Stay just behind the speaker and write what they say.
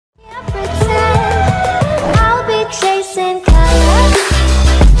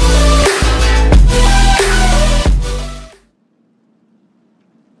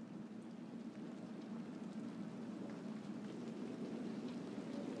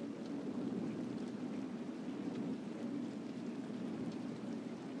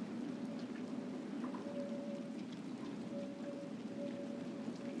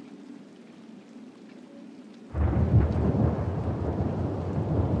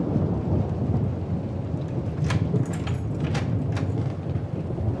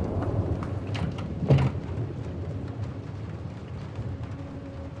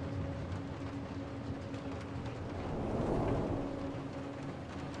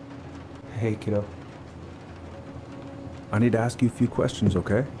Hey, kiddo. I need to ask you a few questions,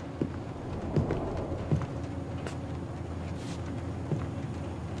 okay?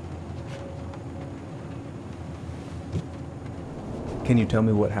 Can you tell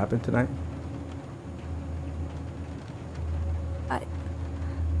me what happened tonight?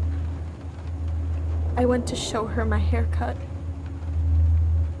 I went to show her my haircut.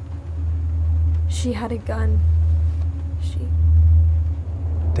 She had a gun.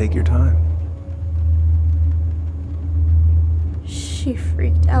 Take your time. She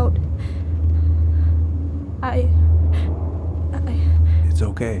freaked out. It's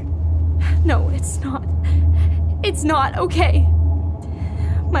okay. No, it's not. It's not okay.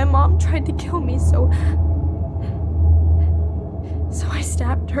 My mom tried to kill me, so I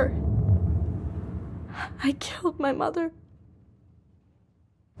stabbed her. I killed my mother.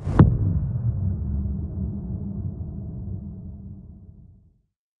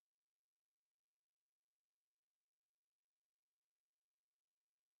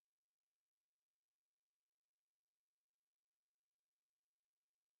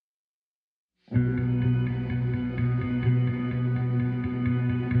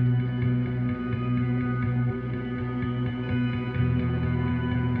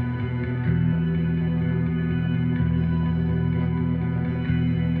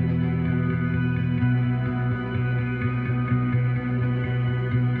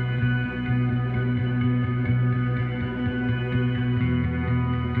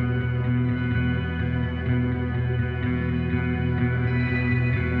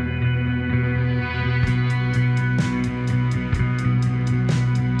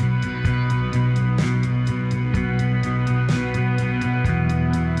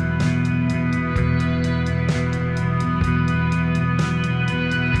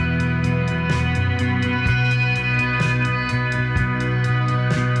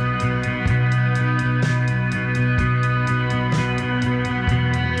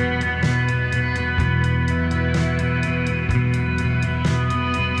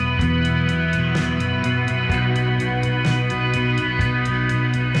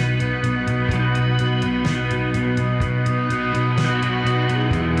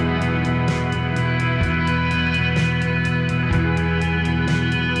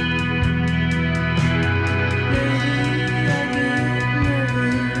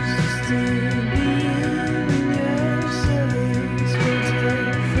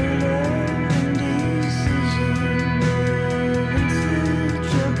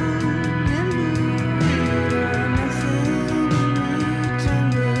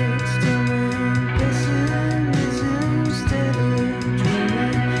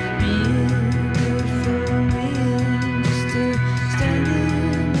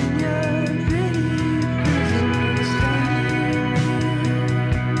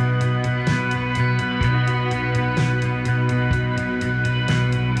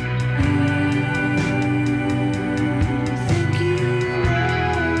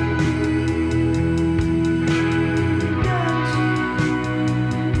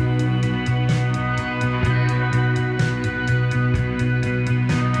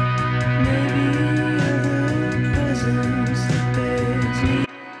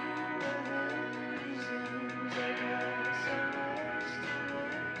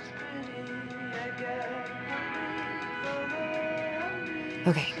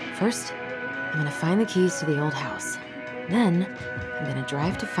 Okay, first, I'm gonna find the keys to the old house. Then, I'm gonna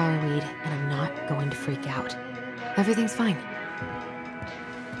drive to Fireweed, and I'm not going to freak out. Everything's fine.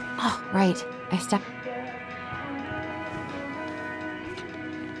 Oh, right. I stepped...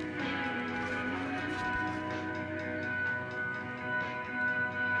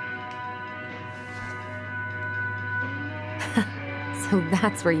 So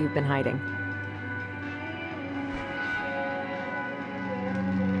that's where you've been hiding.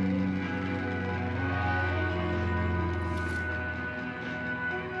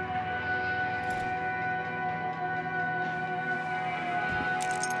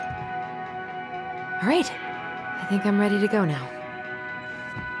 All right, I think I'm ready to go now.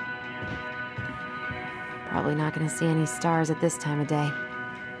 Probably not gonna see any stars at this time of day.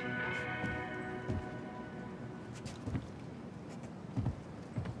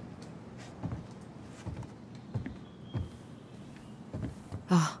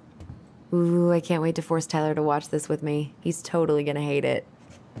 Oh, ooh, I can't wait to force Tyler to watch this with me. He's totally gonna hate it.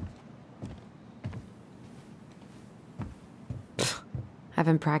 Pfft,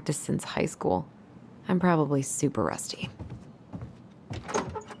 haven't practiced since high school. I'm probably super rusty.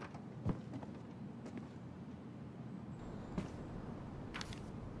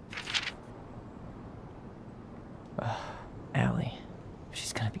 Allie,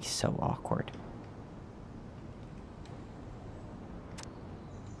 she's gonna be so awkward.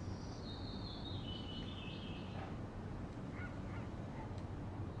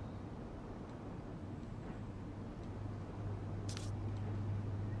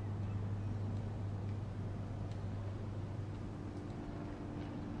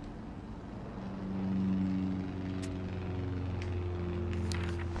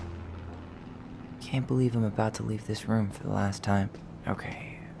 Can't believe I'm about to leave this room for the last time.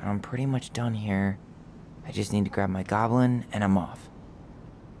 Okay, I'm pretty much done here. I just need to grab my goblin and I'm off.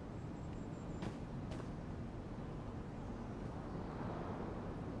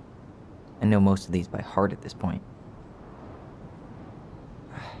 I know most of these by heart at this point.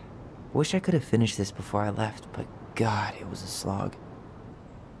 Wish I could have finished this before I left, but God, it was a slog.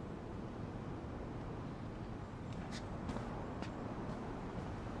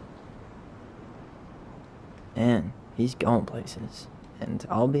 And he's going places, and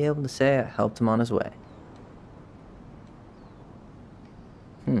I'll be able to say I helped him on his way.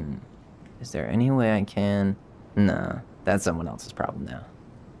 Is there any way I can... Nah, that's someone else's problem now.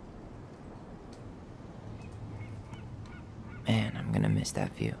 Man, I'm gonna miss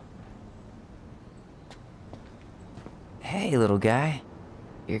that view. Hey, little guy.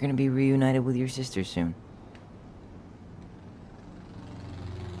 You're gonna be reunited with your sister soon.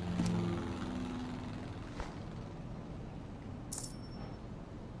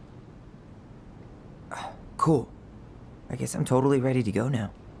 Cool. I guess I'm totally ready to go now.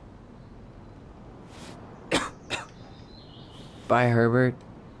 Bye, Herbert.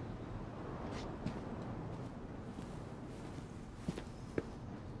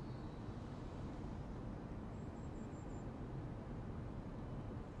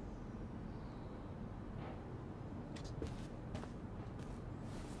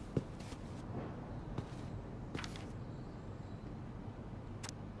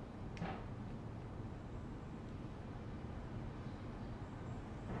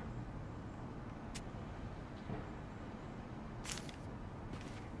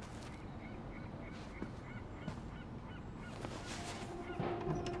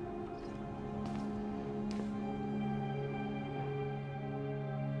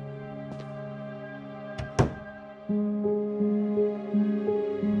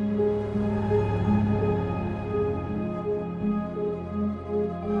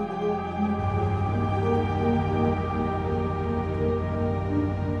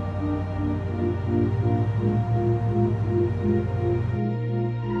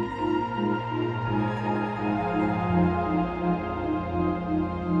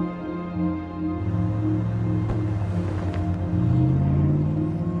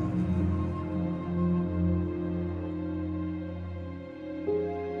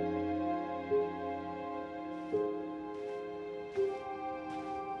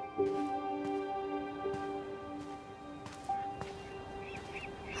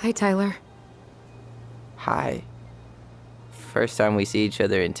 Hi, Tyler. Hi. First time we see each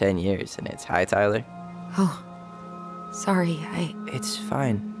other in 10 years, and it's hi, Tyler. Oh, sorry, It's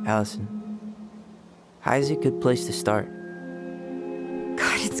fine, Allison. Hi's a good place to start.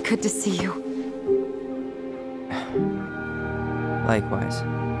 God, it's good to see you. Likewise.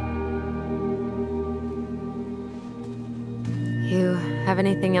 You have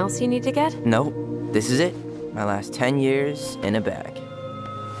anything else you need to get? Nope, this is it. My last 10 years in a bag.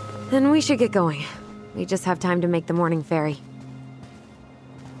 Then we should get going. We just have time to make the morning ferry.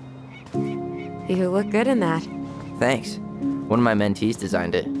 You look good in that. Thanks. One of my mentees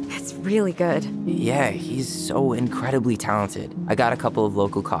designed it. It's really good. Yeah, he's so incredibly talented. I got a couple of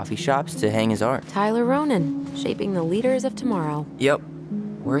local coffee shops to hang his art. Tyler Ronan, shaping the leaders of tomorrow. Yep,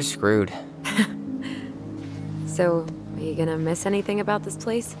 we're screwed. So, are you gonna miss anything about this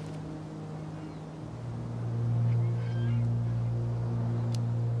place?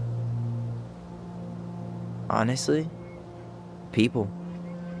 Honestly, people.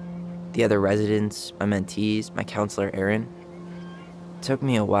 The other residents, my mentees, my counselor Aaron. It took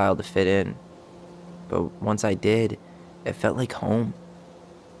me a while to fit in, but once I did, it felt like home.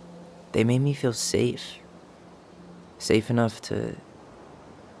 They made me feel safe. Safe enough to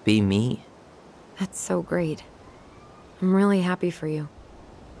be me. That's so great. I'm really happy for you.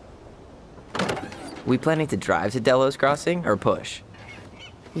 We planning to drive to Delos Crossing or push?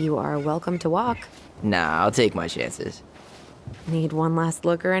 You are welcome to walk. Nah, I'll take my chances. Need one last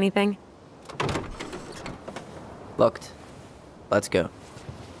look or anything? Looked. Let's go.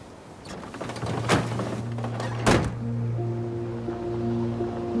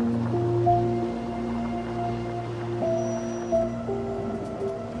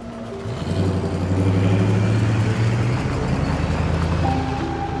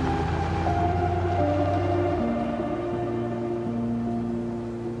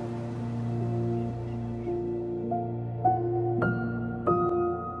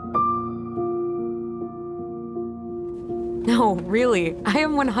 No, really. I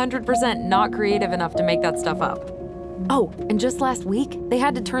am 100% not creative enough to make that stuff up. Oh, and just last week, they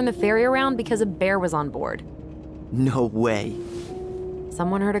had to turn the ferry around because a bear was on board. No way.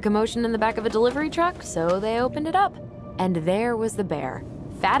 Someone heard a commotion in the back of a delivery truck, so they opened it up. And there was the bear,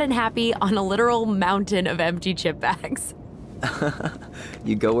 fat and happy on a literal mountain of empty chip bags.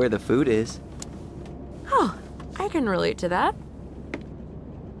 You go where the food is. Oh, I can relate to that.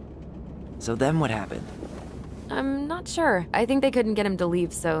 So then what happened? I'm not sure. I think they couldn't get him to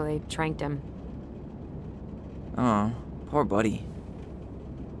leave, so they tranked him. Oh, poor buddy.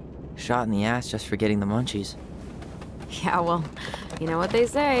 Shot in the ass just for getting the munchies. Yeah, well, you know what they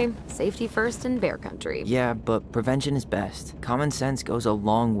say. Safety first in bear country. Yeah, but prevention is best. Common sense goes a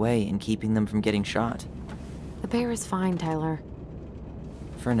long way in keeping them from getting shot. The bear is fine, Tyler.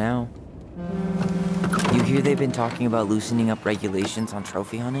 For now. You hear they've been talking about loosening up regulations on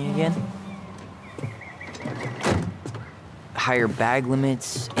trophy hunting again? Higher bag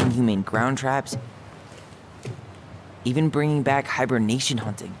limits, inhumane ground traps, even bringing back hibernation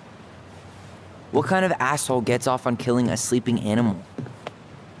hunting. What kind of asshole gets off on killing a sleeping animal?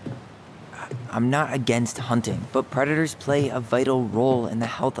 I'm not against hunting, but predators play a vital role in the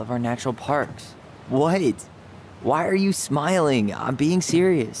health of our natural parks. What? Why are you smiling? I'm being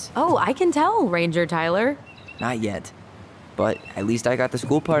serious. Oh, I can tell, Ranger Tyler. Not yet, but at least I got the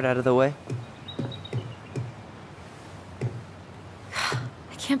school part out of the way.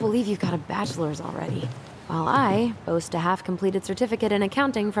 I can't believe you've got a bachelor's already. While I boast a half-completed certificate in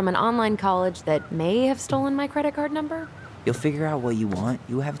accounting from an online college that may have stolen my credit card number. You'll figure out what you want.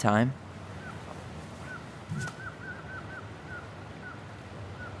 You have time.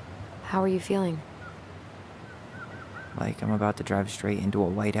 How are you feeling? Like I'm about to drive straight into a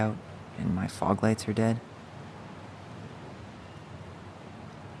whiteout and my fog lights are dead.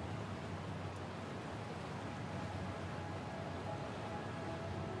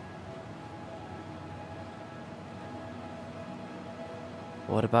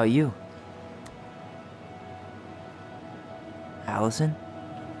 What about you? Allison?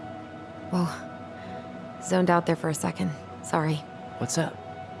 Whoa. Zoned out there for a second. Sorry. What's up?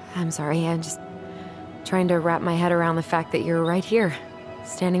 I'm sorry, I'm just trying to wrap my head around the fact that you're right here,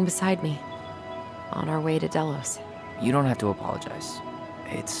 standing beside me, on our way to Delos. You don't have to apologize.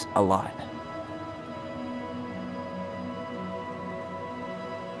 It's a lot.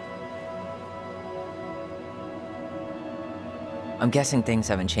 I'm guessing things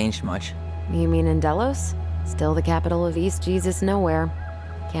haven't changed much. You mean in Delos? Still the capital of East Jesus Nowhere.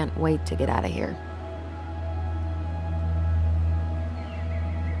 Can't wait to get out of here.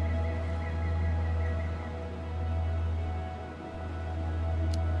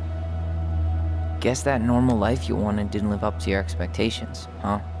 Guess that normal life you wanted didn't live up to your expectations,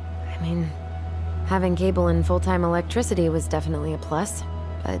 huh? I mean, having cable and full-time electricity was definitely a plus,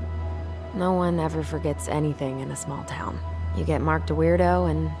 but no one ever forgets anything in a small town. You get marked a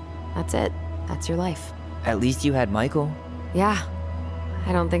weirdo and that's it. That's your life. At least you had Michael. Yeah.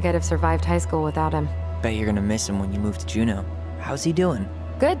 I don't think I'd have survived high school without him. Bet you're gonna miss him when you move to Juneau. How's he doing?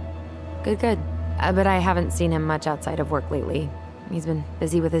 Good. Good. But I haven't seen him much outside of work lately. He's been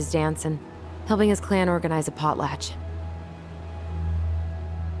busy with his dance and helping his clan organize a potlatch.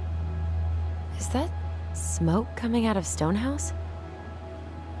 Is that smoke coming out of Stonehouse?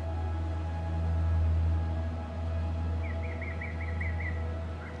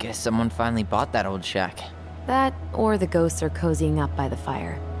 Guess someone finally bought that old shack. That, or the ghosts are cozying up by the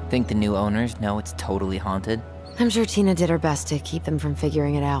fire. Think the new owners know it's totally haunted? I'm sure Tina did her best to keep them from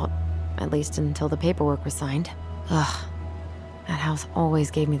figuring it out. At least until the paperwork was signed. Ugh. That house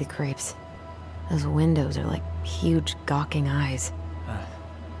always gave me the creeps. Those windows are like huge gawking eyes.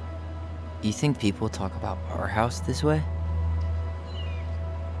 You think people talk about our house this way?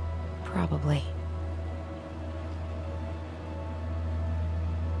 Probably.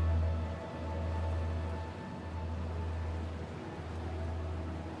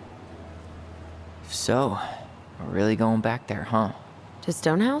 So, we're really going back there, huh? To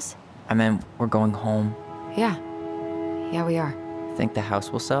Stonehouse? I mean, we're going home. Yeah. Yeah, we are. Think the house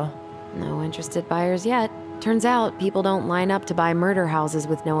will sell? No interested buyers yet. Turns out people don't line up to buy murder houses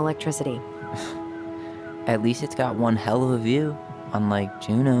with no electricity. At least it's got one hell of a view, unlike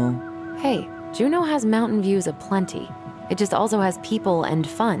Juneau. Hey, Juneau has mountain views aplenty. It just also has people and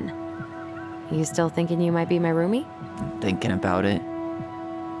fun. You still thinking you might be my roomie? Thinking about it.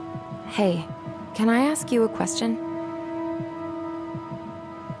 Hey, can I ask you a question?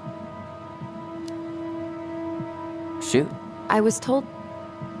 Shoot. I was told...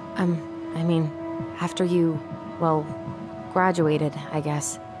 I mean, after you, well, graduated, I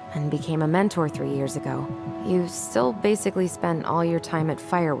guess, and became a mentor 3 years ago. You still basically spent all your time at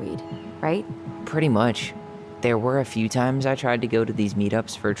Fireweed, right? Pretty much. There were a few times I tried to go to these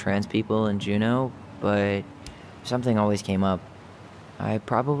meetups for trans people in Juneau, but something always came up. I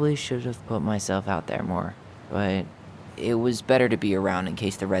probably should have put myself out there more, but it was better to be around in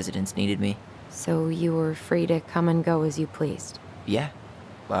case the residents needed me. So you were free to come and go as you pleased? Yeah.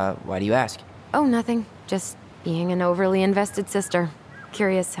 Why do you ask? Oh, nothing. Just being an overly invested sister.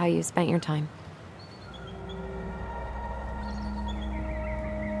 Curious how you spent your time.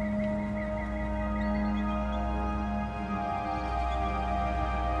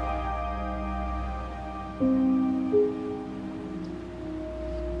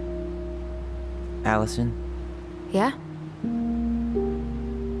 Allison, Yeah?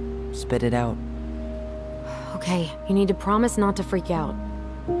 spit it out. Okay, you need to promise not to freak out.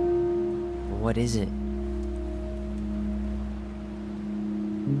 What is it?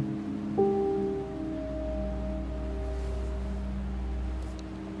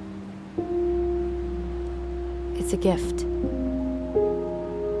 It's a gift.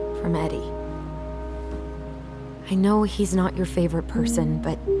 From Eddie. I know he's not your favorite person,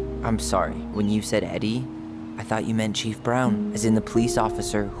 but I'm sorry. When you said Eddie, I thought you meant Chief Brown, as in the police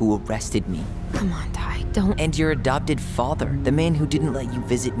officer who arrested me. come on, Ty, don't. And your adopted father, the man who didn't let you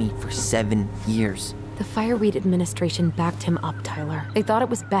visit me for 7 years. The Fireweed administration backed him up, Tyler. They thought it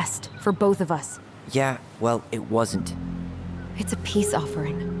was best for both of us. Yeah, well, it wasn't. It's a peace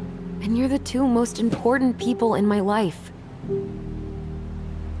offering. And you're the two most important people in my life.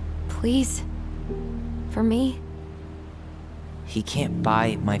 Please. For me. He can't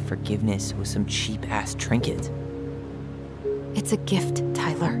buy my forgiveness with some cheap-ass trinket. It's a gift,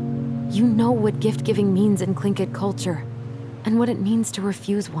 Tyler. You know what gift-giving means in Tlingit culture. And what it means to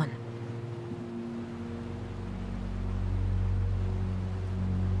refuse one.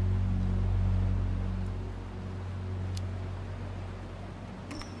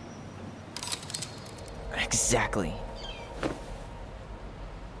 Exactly.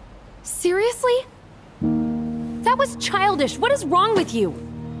 Seriously? That was childish. What is wrong with you?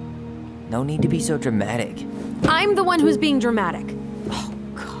 No need to be so dramatic. I'm the one who's being dramatic. Oh,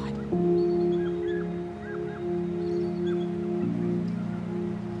 God.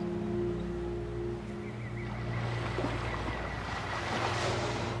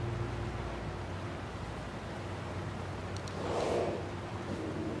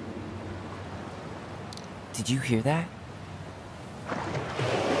 Did you hear that?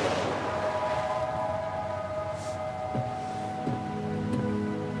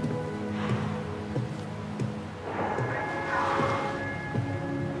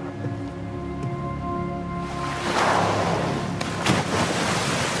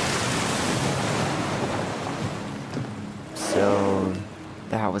 So,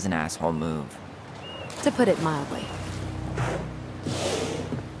 that was an asshole move. To put it mildly.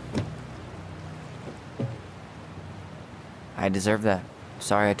 I deserve that.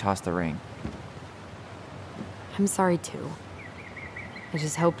 Sorry I tossed the ring. I'm sorry, too. I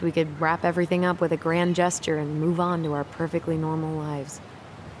just hoped we could wrap everything up with a grand gesture and move on to our perfectly normal lives.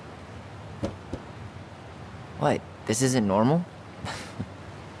 What? This isn't normal?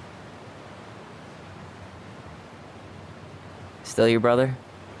 Still your brother?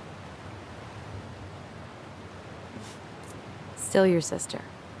 Still your sister.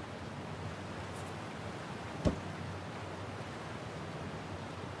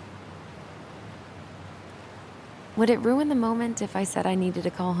 Would it ruin the moment if I said I needed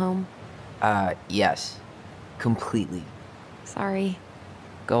to call home? Yes. Completely. Sorry.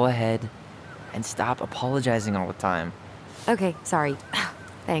 Go ahead and stop apologizing all the time. Okay, sorry.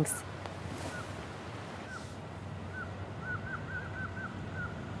 Thanks.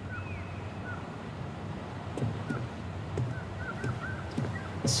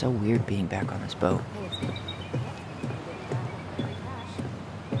 It's so weird being back on this boat.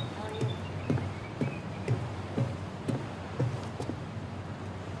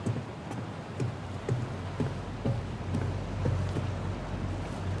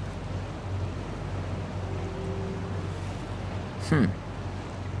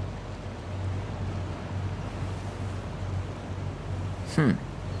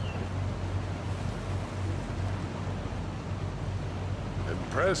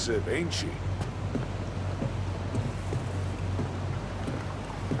 Impressive, ain't she?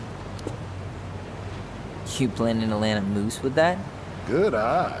 You planning to land a moose with that? Good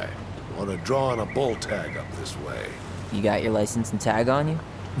eye. Want to draw on a bull tag up this way? You got your license and tag on you?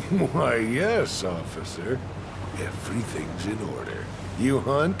 Why, yes, officer. Everything's in order. You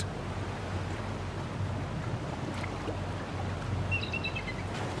hunt?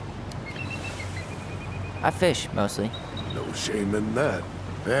 I fish, mostly. No shame in that.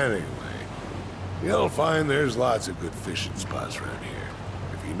 Anyway, you'll find there's lots of good fishing spots around here,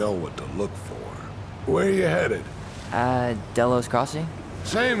 if you know what to look for. Where you headed? Delos Crossing?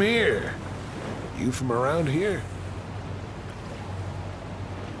 Same here. You from around here?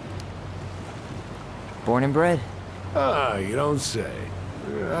 Born and bred. Ah, you don't say.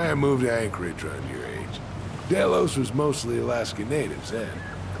 I moved to Anchorage around your age. Delos was mostly Alaska natives then.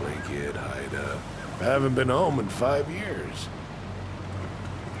 Clay Kid, Haida. I haven't been home in 5 years.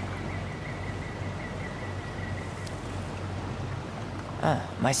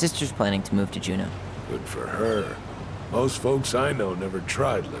 My sister's planning to move to Juneau. Good for her. Most folks I know never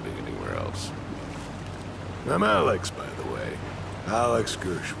tried living anywhere else. I'm Alex, by the way. Alex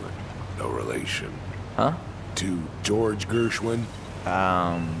Gershwin. No relation. Huh? To George Gershwin.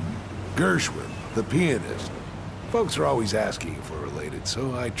 Gershwin, the pianist. Folks are always asking if we're related,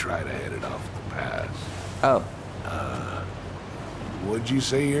 so I try to head it off the pass. Oh. What'd you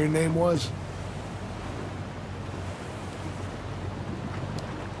say your name was?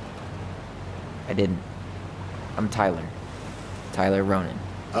 I didn't. I'm Tyler. Tyler Ronan.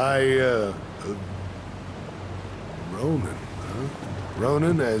 Ronan, huh?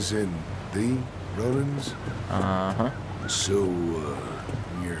 Ronan as in the Ronans? Uh-huh. So,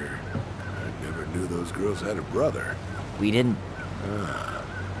 I never knew those girls had a brother. We didn't.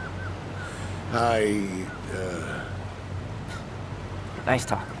 Nice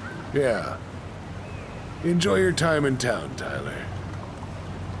talk. Yeah. Enjoy your time in town, Tyler.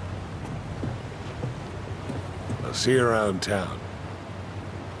 I'll see you around town.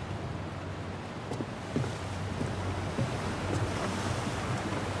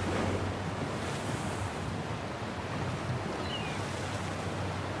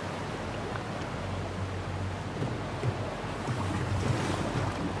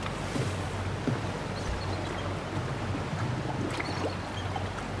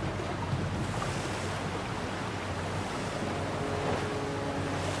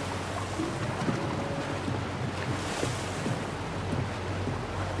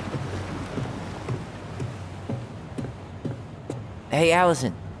 Hey,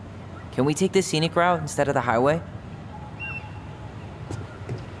 Allison. Can we take the scenic route instead of the highway?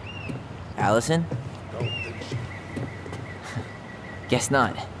 Allison? Guess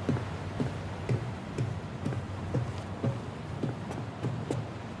not.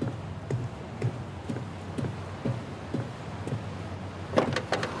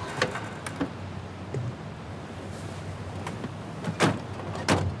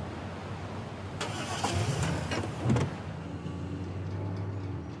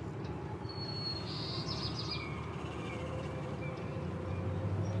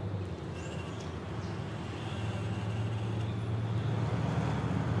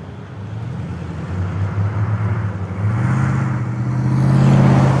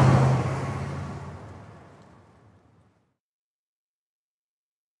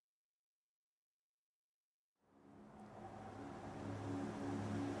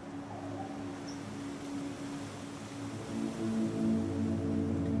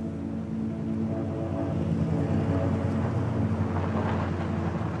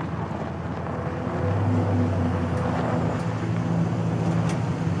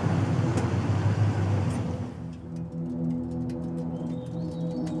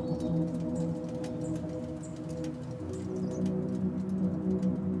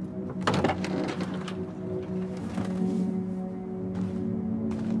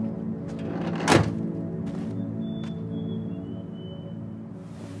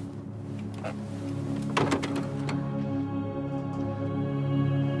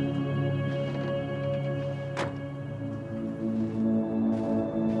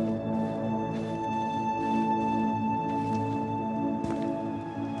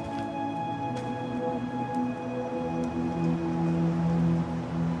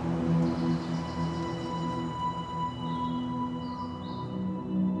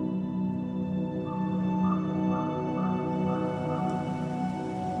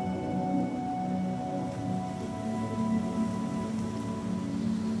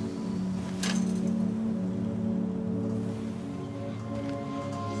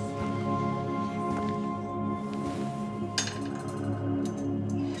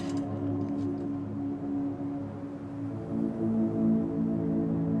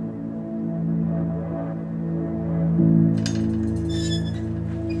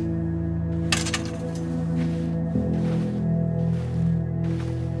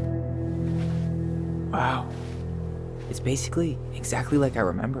 Wow. It's basically exactly like I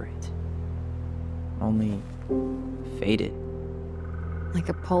remember it. Only faded. Like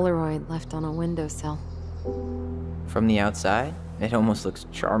a Polaroid left on a windowsill. From the outside, it almost looks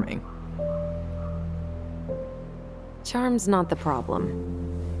charming. Charm's not the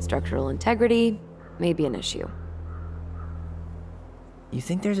problem. Structural integrity may be an issue. You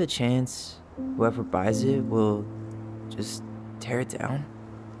think there's a chance whoever buys it will just tear it down?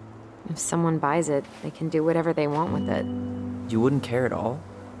 If someone buys it, they can do whatever they want with it. You wouldn't care at all?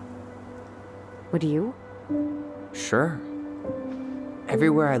 Would you? Sure.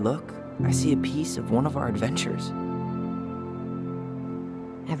 Everywhere I look, I see a piece of one of our adventures.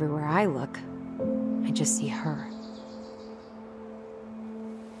 Everywhere I look, I just see her.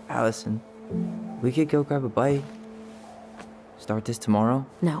 Allison, we could go grab a bite. Start this tomorrow?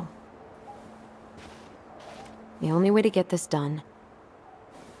 No. The only way to get this done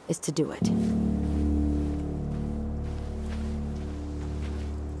is to do it.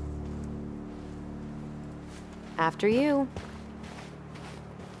 After you.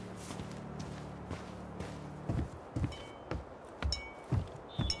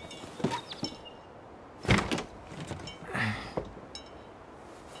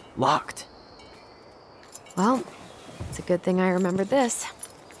 Locked. Well, it's a good thing I remembered this.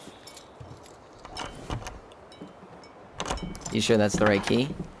 You sure that's the right key?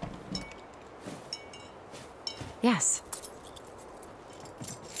 Yes.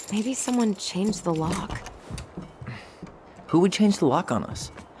 Maybe someone changed the lock. Who would change the lock on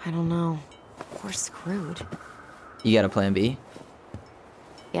us? I don't know. We're screwed. You got a plan B?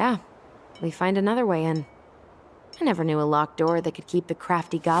 Yeah, we find another way in. I never knew a locked door that could keep the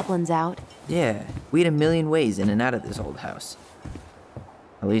crafty goblins out. Yeah, we had a million ways in and out of this old house.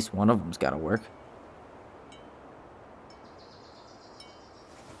 At least one of them's gotta work.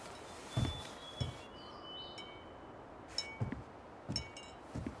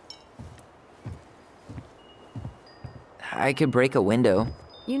 I could break a window.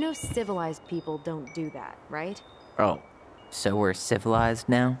 You know civilized people don't do that, right? Oh, so we're civilized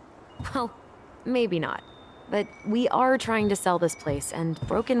now? Well, maybe not. But we are trying to sell this place, and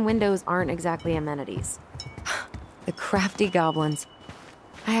broken windows aren't exactly amenities. The crafty goblins.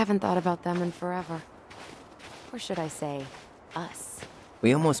 I haven't thought about them in forever. Or should I say, us.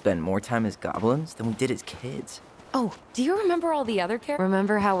 We almost spent more time as goblins than we did as kids. Oh, do you remember all the other characters?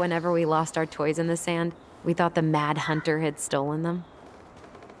 Remember how whenever we lost our toys in the sand, we thought the Mad Hunter had stolen them?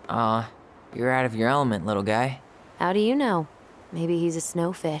 You're out of your element, little guy. How do you know? Maybe he's a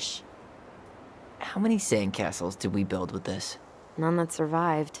snowfish. How many sandcastles did we build with this? None that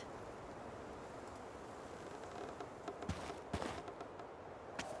survived.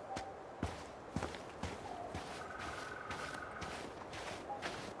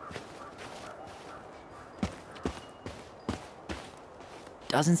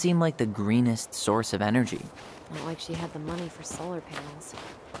 Doesn't seem like the greenest source of energy. Not like she had the money for solar panels.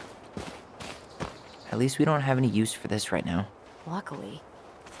 At least we don't have any use for this right now. Luckily.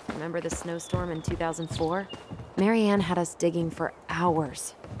 Remember the snowstorm in 2004? Marianne had us digging for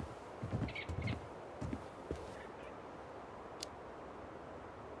hours.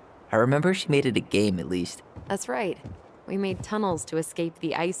 I remember she made it a game, at least. That's right. We made tunnels to escape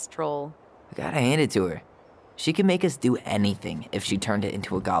the ice troll. I gotta hand it to her. She could make us do anything if she turned it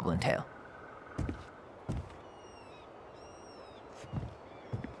into a goblin tail.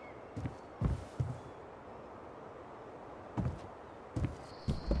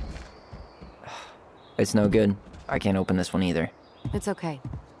 It's no good. I can't open this one either. It's okay.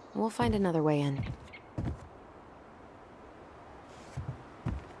 We'll find another way in.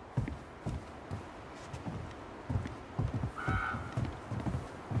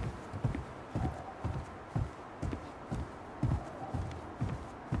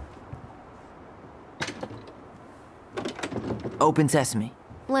 Open sesame.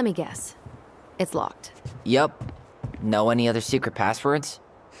 Let me guess. It's locked. Yup. Know any other secret passwords?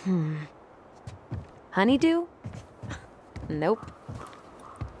 Honeydew? Nope.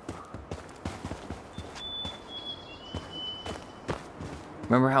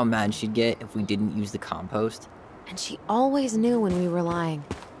 Remember how mad she'd get if we didn't use the compost? And she always knew when we were lying.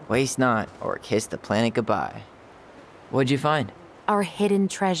 Waste not, or kiss the planet goodbye. What'd you find? Our hidden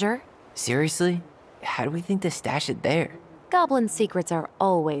treasure? Seriously? How do we think to stash it there? Goblin secrets are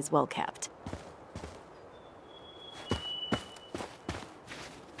always well kept.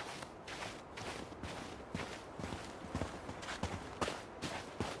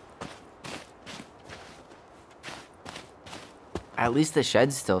 At least the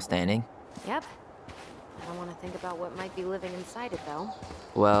shed's still standing. Yep. I don't want to think about what might be living inside it, though.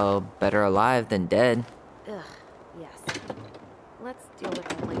 Well, better alive than dead. Ugh, yes. Let's deal with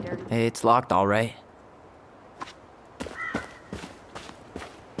that later. It's locked, all right.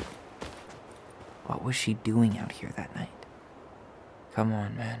 What was she doing out here that night? Come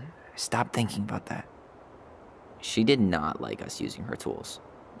on, man. Stop thinking about that. She did not like us using her tools.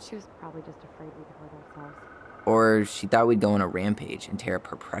 She was probably just afraid we'd hurt ourselves. Or she thought we'd go on a rampage and tear up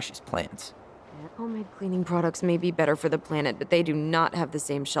her precious plants. Yeah, homemade cleaning products may be better for the planet, but they do not have the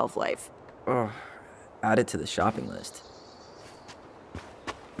same shelf life. Ugh. Add it to the shopping list.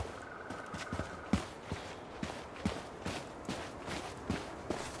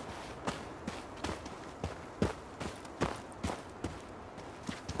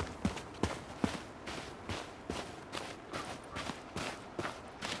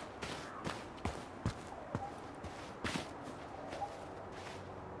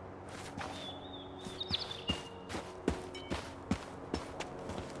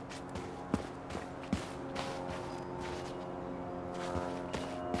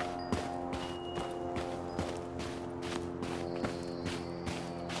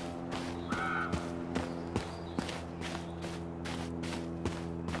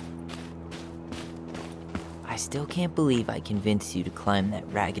 I still can't believe I convinced you to climb that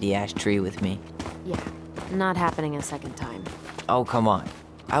raggedy-ass tree with me. Yeah, not happening a second time. Oh, come on.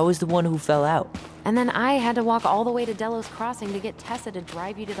 I was the one who fell out. And then I had to walk all the way to Delos Crossing to get Tessa to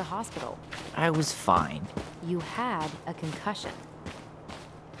drive you to the hospital. I was fine. You had a concussion.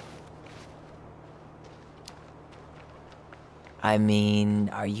 I mean,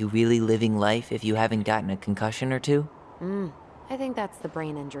 are you really living life if you haven't gotten a concussion or two? I think that's the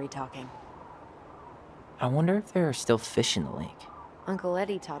brain injury talking. I wonder if there are still fish in the lake. Uncle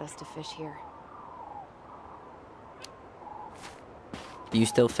Eddie taught us to fish here. You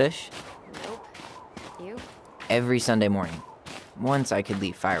still fish? Nope. You? Every Sunday morning. Once I could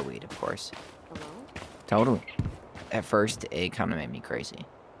leave fireweed, of course. Alone? Totally. At first, it kind of made me crazy.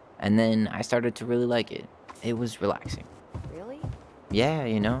 And then I started to really like it. It was relaxing. Really? Yeah,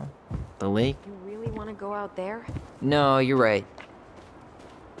 you know, the lake. You really want to go out there? No, you're right.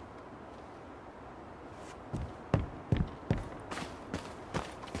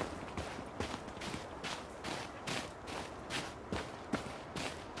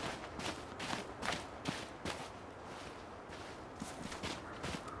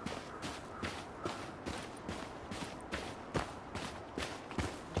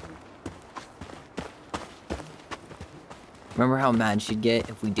 Remember how mad she'd get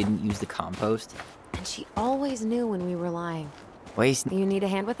if we didn't use the compost? And she always knew when we were lying. Waste? You need a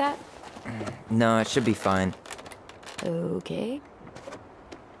hand with that? No, it should be fine. Okay.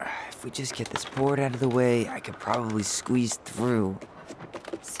 If we just get this board out of the way, I could probably squeeze through.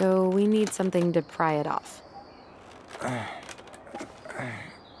 So we need something to pry it off.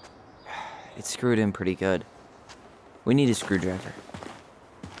 It's screwed in pretty good. We need a screwdriver.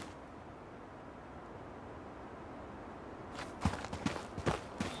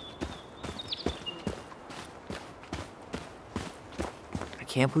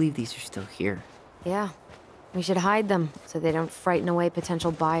 I can't believe these are still here. Yeah. We should hide them so they don't frighten away potential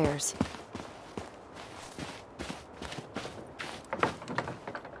buyers.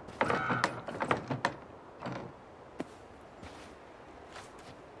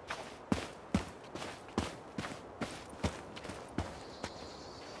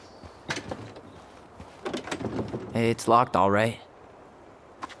 It's locked, all right.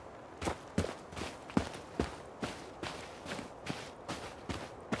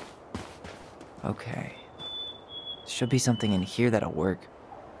 Okay. Should be something in here that'll work.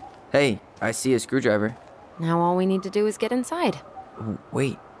 Hey, I see a screwdriver. Now all we need to do is get inside.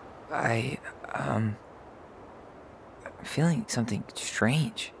 Wait, I'm feeling something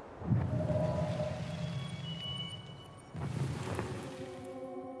strange.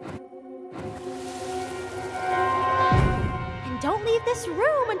 And don't leave this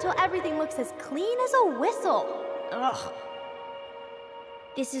room until everything looks as clean as a whistle. Ugh.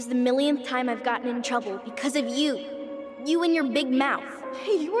 This is the millionth time I've gotten in trouble because of you. You and your big mouth.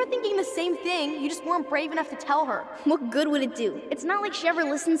 You were thinking the same thing, you just weren't brave enough to tell her. What good would it do? It's not like she ever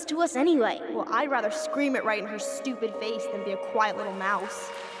listens to us anyway. Well, I'd rather scream it right in her stupid face than be a quiet little mouse.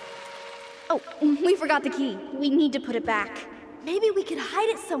 Oh, we forgot the key. We need to put it back. Maybe we could hide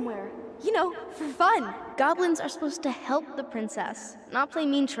it somewhere. You know, for fun. Goblins are supposed to help the princess, not play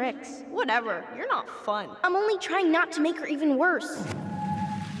mean tricks. Whatever, you're not fun. I'm only trying not to make her even worse.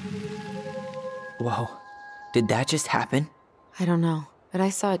 Whoa, did that just happen? I don't know, but I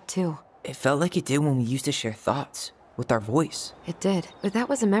saw it too. It felt like it did when we used to share thoughts with our voice. It did, but that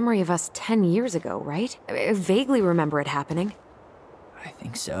was a memory of us 10 years ago, right? I vaguely remember it happening. I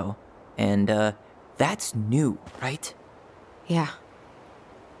think so. And, that's new, right? Yeah.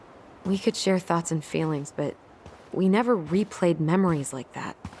 We could share thoughts and feelings, but we never replayed memories like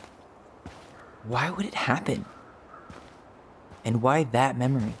that. Why would it happen? And why that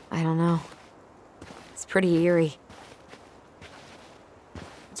memory? I don't know. It's pretty eerie.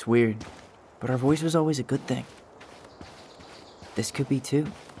 It's weird, but our voice was always a good thing. This could be too.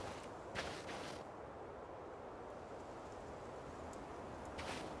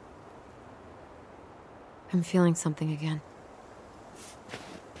 I'm feeling something again.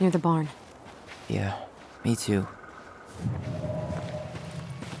 Near the barn. Yeah, me too.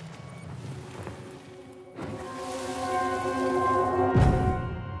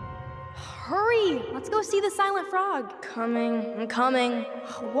 Hurry! Let's go see the silent frog. I'm coming.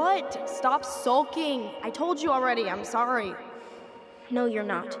 What? Stop sulking. I told you already, I'm sorry. No, you're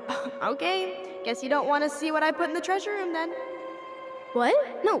not. Okay, guess you don't want to see what I put in the treasure room then. What?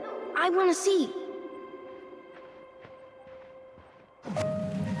 No, I want to see.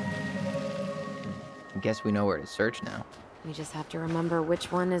 I guess we know where to search now. We just have to remember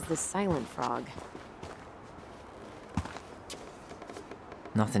which one is the silent frog.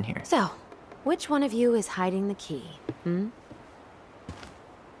 Nothing here. So, which one of you is hiding the key?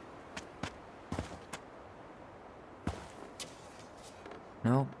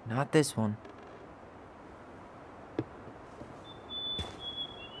 No, not this one.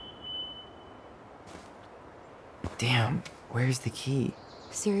 Damn, where's the key?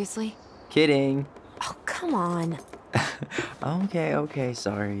 Seriously? Kidding. Oh, come on. Okay,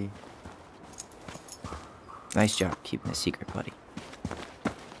 sorry. Nice job keeping a secret, buddy.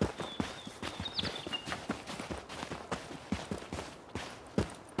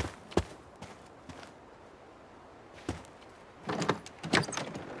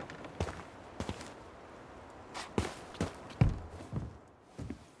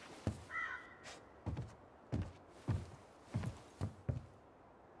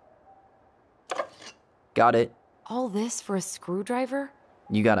 Got it. All this for a screwdriver?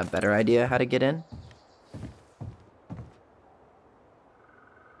 You got a better idea how to get in?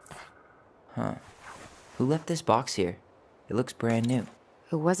 Huh. Who left this box here? It looks brand new.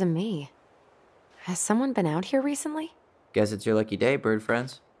 It wasn't me. Has someone been out here recently? Guess it's your lucky day, bird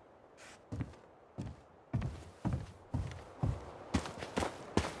friends.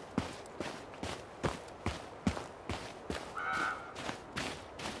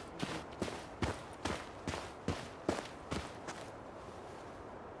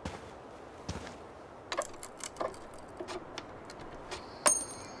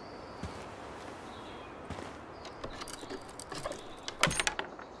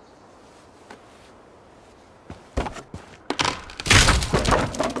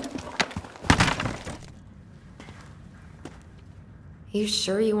 You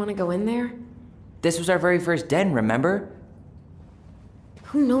sure you want to go in there? This was our very first den, remember?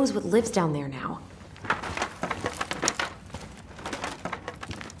 Who knows what lives down there now?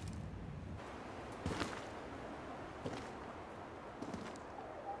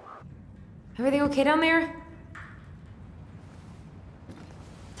 Everything okay down there?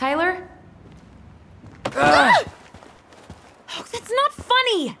 Tyler? Oh, that's not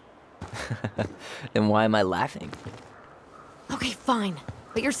funny! Then why am I laughing? Okay, fine.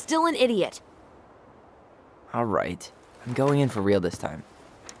 But you're still an idiot. All right. I'm going in for real this time.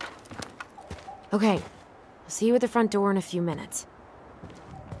 Okay. I'll see you at the front door in a few minutes.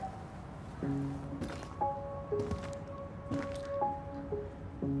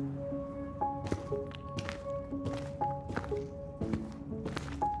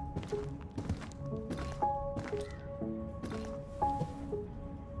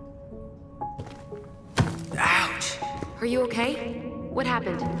 Ouch! Are you okay? What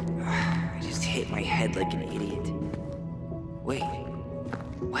happened? I just hit my head like an idiot. Wait.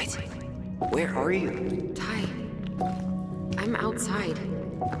 What? Where are you? Ty, I'm outside.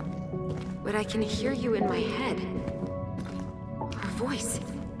 But I can hear you in my head. Our voice.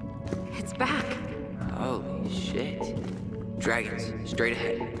 It's back. Holy shit. Dragons, straight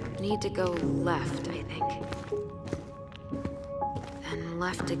ahead. Need to go left, I think. Then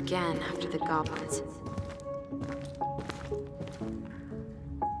left again after the goblins.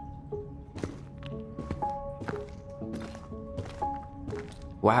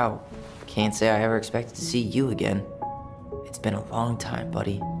 Wow. Can't say I ever expected to see you again. It's been a long time,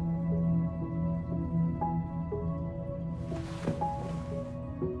 buddy.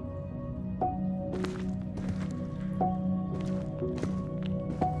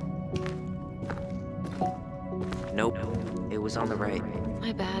 Nope. It was on the right.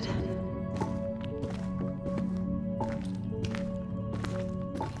 My bad.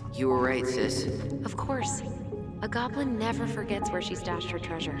 You were right, sis. Of course. A goblin never forgets where she stashed her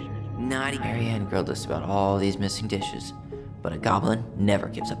treasure. Naughty Marianne grilled us about all these missing dishes, but a goblin never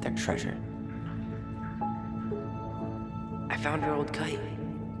gives up their treasure. found her old kite.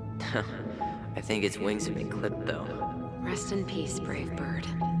 I think its wings have been clipped, though. Rest in peace, brave bird.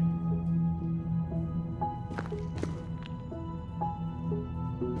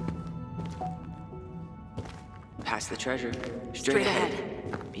 Past the treasure. Straight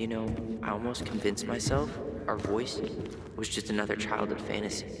ahead. You know, I almost convinced myself our voice was just another childhood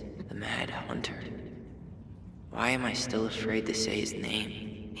fantasy. The Mad Hunter. Why am I still afraid to say his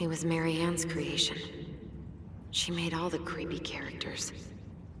name? He was Mary Ann's creation. She made all the creepy characters.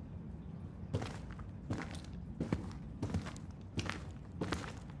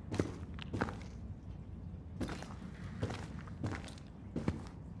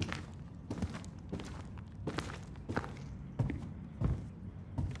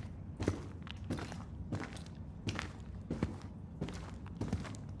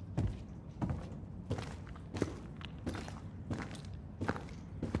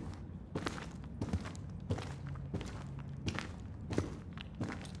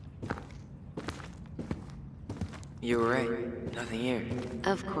 You were right. Nothing here.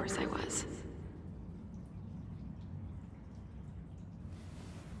 Of course I was.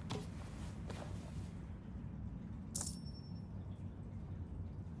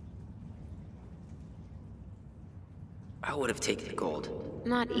 I would have taken the gold.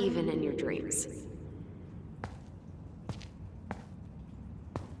 Not even in your dreams.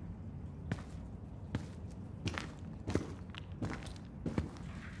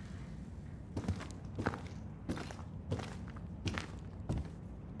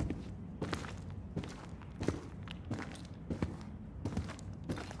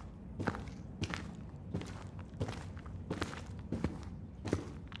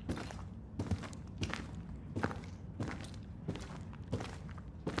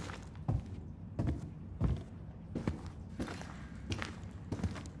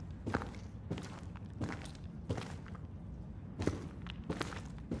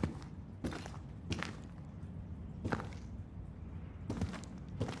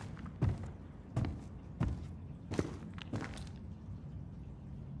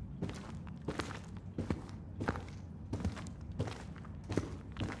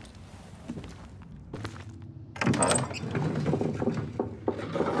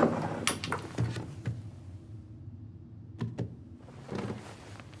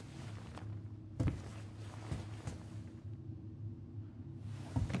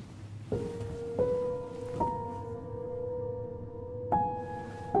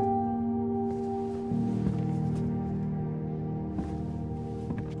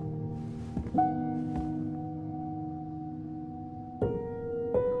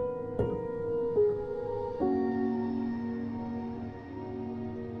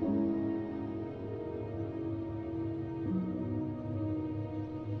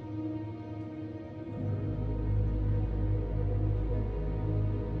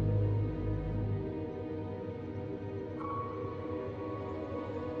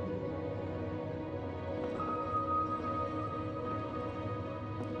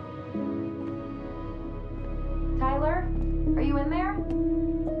 Tyler? Are you in there?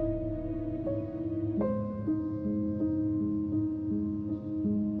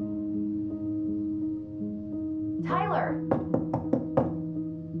 Tyler!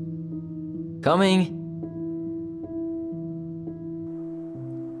 Coming!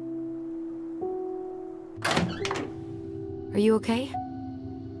 Are you okay?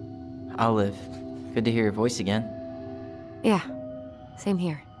 I'll live. Good to hear your voice again. Yeah, same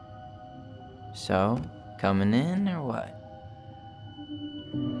here. So, coming in or what?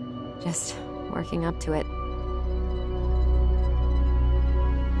 Just working up to it.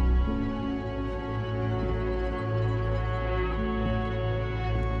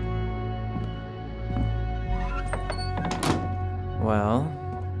 Well,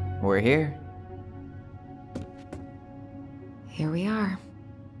 we're here. Here we are.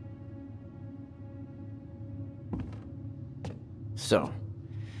 So,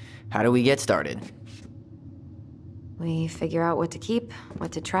 how do we get started? We figure out what to keep,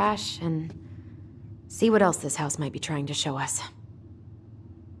 what to trash, and see what else this house might be trying to show us.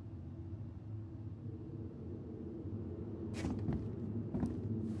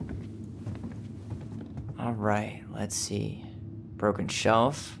 All right, let's see. Broken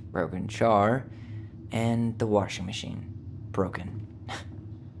shelf, broken jar, and the washing machine. Broken.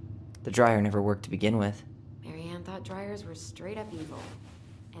 The dryer never worked to begin with. Mary Ann thought dryers were straight up evil.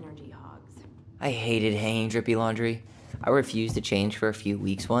 Energy hogs. I hated hanging drippy laundry. I refused to change for a few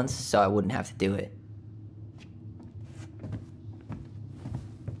weeks once, so I wouldn't have to do it.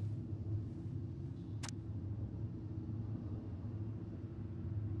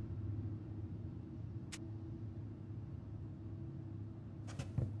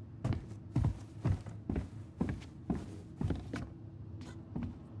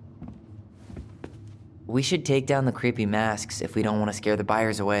 We should take down the creepy masks if we don't want to scare the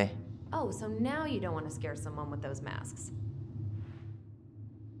buyers away. Oh, so now you don't want to scare someone with those masks.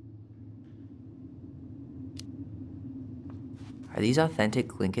 Are these authentic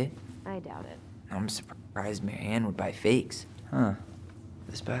Tlingit? I doubt it. I'm surprised Marianne would buy fakes. Huh.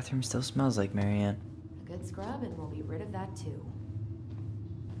 This bathroom still smells like Marianne. A good scrub and we'll be rid of that too.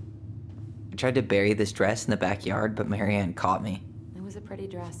 I tried to bury this dress in the backyard, but Marianne caught me. It was a pretty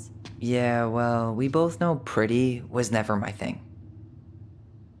dress. Yeah, well, we both know pretty was never my thing.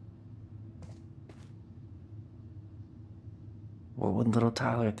 What would little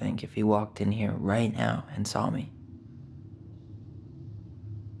Tyler think if he walked in here right now and saw me?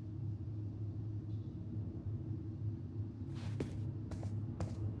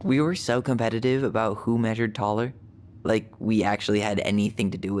 We were so competitive about who measured taller. Like we actually had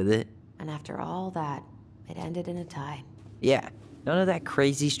anything to do with it. And after all that, it ended in a tie. Yeah, none of that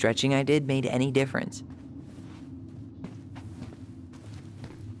crazy stretching I did made any difference.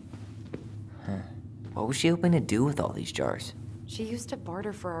 Huh. What was she hoping to do with all these jars? She used to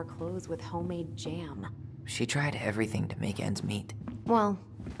barter for our clothes with homemade jam. She tried everything to make ends meet. Well,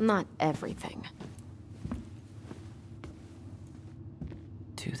 not everything.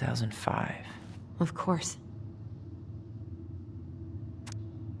 2005. Of course.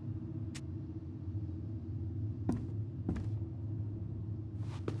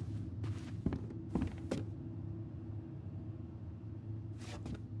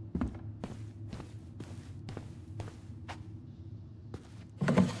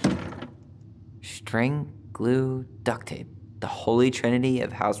 String, glue, duct tape. The holy trinity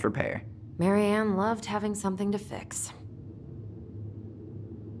of house repair. Marianne loved having something to fix.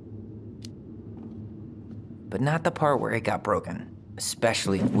 But not the part where it got broken.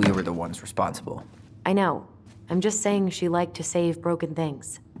 Especially if we were the ones responsible. I know. I'm just saying she liked to save broken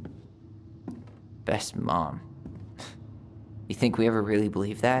things. Best mom. You think we ever really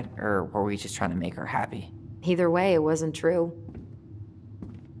believed that? Or were we just trying to make her happy? Either way, it wasn't true.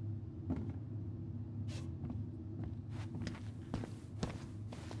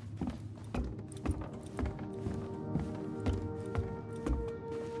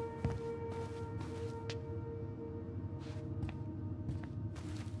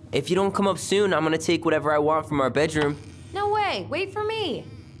 If you don't come up soon, I'm gonna take whatever I want from our bedroom. No way! Wait for me!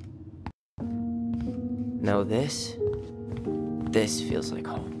 No, this feels like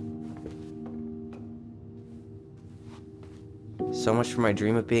home. So much for my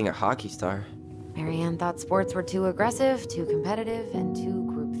dream of being a hockey star. Marianne thought sports were too aggressive, too competitive, and too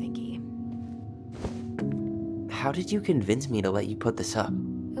groupthinky. How did you convince me to let you put this up?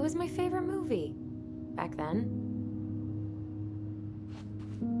 It was my favorite movie. Back then.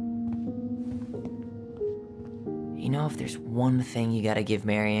 You know, if there's one thing you gotta give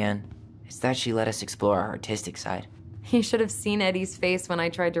Marianne, it's that she let us explore our artistic side. You should have seen Eddie's face when I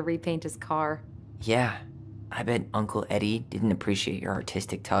tried to repaint his car. Yeah, I bet Uncle Eddie didn't appreciate your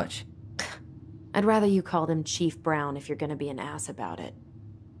artistic touch. I'd rather you called him Chief Brown if you're gonna be an ass about it.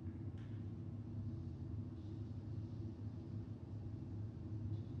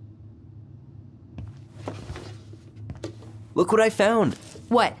 Look what I found!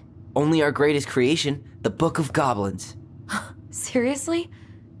 What? Only our greatest creation, the Book of Goblins. Seriously?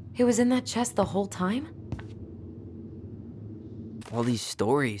 It was in that chest the whole time? All these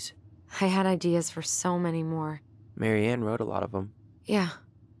stories. I had ideas for so many more. Marianne wrote a lot of them. Yeah.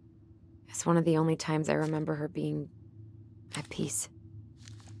 It's one of the only times I remember her being at peace.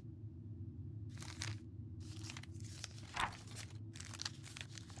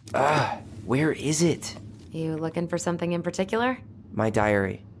 Where is it? You looking for something in particular? My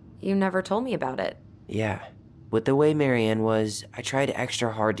diary. You never told me about it. Yeah. With the way Marianne was, I tried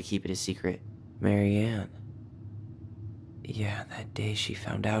extra hard to keep it a secret. Marianne. Yeah, that day she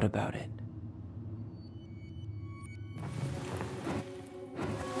found out about it.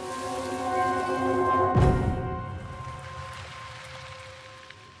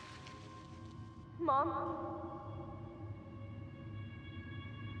 Mom?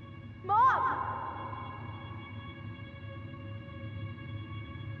 Mom!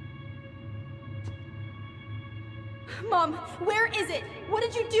 Mom, where is it? What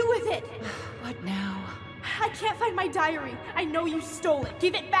did you do with it? What now? I can't find my diary. I know you stole it.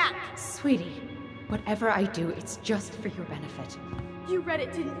 Give it back. Sweetie, whatever I do, it's just for your benefit. You read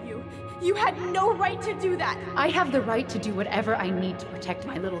it, didn't you? You had no right to do that. I have the right to do whatever I need to protect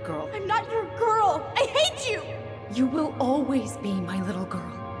my little girl. I'm not your girl. I hate you. You will always be my little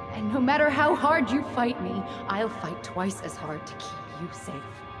girl. And no matter how hard you fight me, I'll fight twice as hard to keep you safe.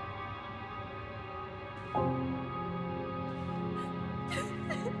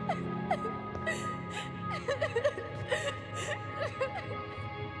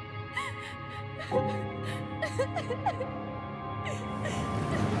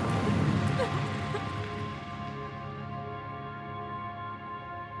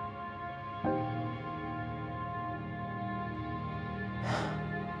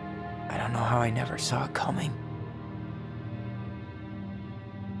 I never saw it coming.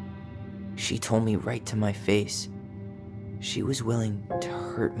 She told me right to my face. She was willing to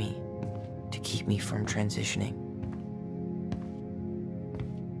hurt me to keep me from transitioning.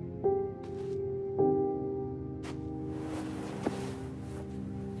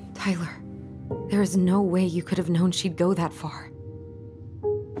 Tyler, there is no way you could have known she'd go that far.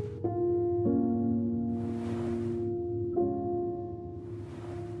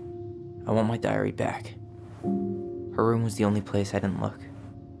 I want my diary back. Her room was the only place I didn't look.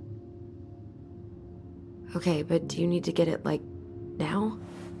 Okay, but do you need to get it, like, now?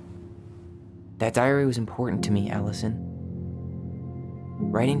 That diary was important to me, Allison.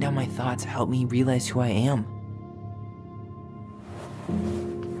 Writing down my thoughts helped me realize who I am.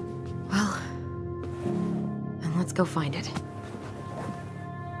 Well, then let's go find it.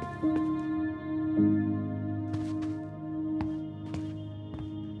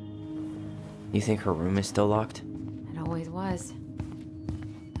 You think her room is still locked? It always was.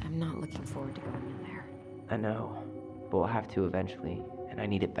 I'm not looking forward to going in there. I know, but we'll have to eventually, and I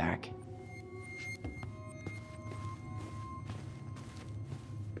need it back.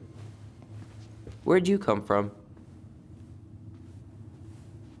 Where'd you come from?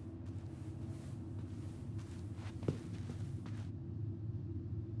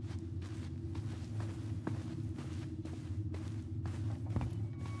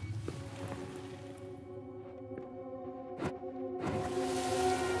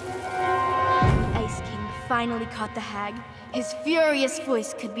 Finally caught the hag. His furious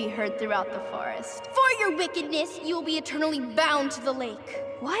voice could be heard throughout the forest. For your wickedness, you will be eternally bound to the lake.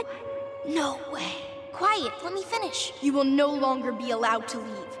 What? No way. Quiet, let me finish. You will no longer be allowed to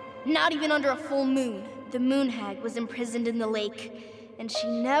leave. Not even under a full moon. The moon hag was imprisoned in the lake, and she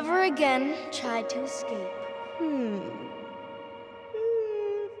never again tried to escape.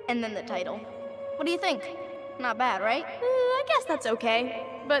 And then the title. What do you think? Not bad, right? I guess that's okay.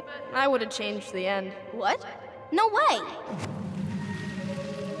 But I would have changed the end. What? No way!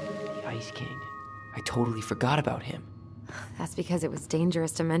 The Ice King. I totally forgot about him. That's because it was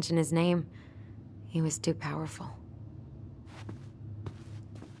dangerous to mention his name. He was too powerful.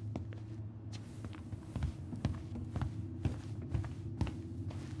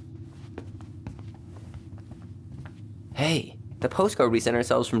 Hey, the postcard we sent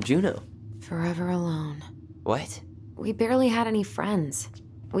ourselves from Juneau. Forever alone. What? We barely had any friends.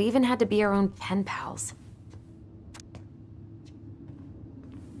 We even had to be our own pen pals.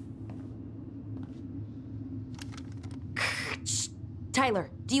 Tyler,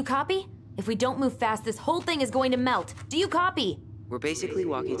 do you copy? If we don't move fast, this whole thing is going to melt. Do you copy? We're basically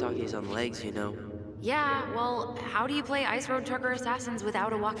walkie-talkies on legs, you know. Yeah, well, how do you play Ice Road Trucker Assassins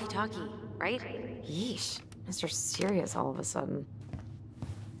without a walkie-talkie, right? Yeesh, Mr. Serious all of a sudden.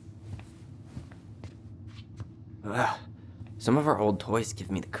 Ugh. Some of our old toys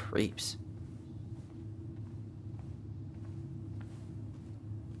give me the creeps.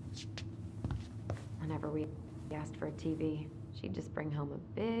 Whenever we asked for a TV, she'd just bring home a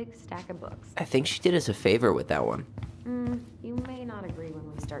big stack of books. I think she did us a favor with that one. You may not agree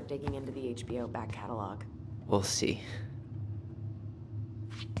when we start digging into the HBO back catalog. We'll see.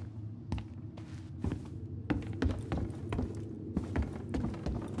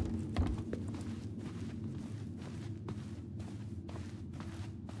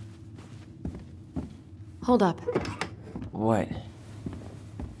 Hold up. What?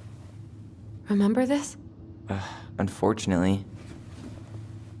 Remember this? Unfortunately.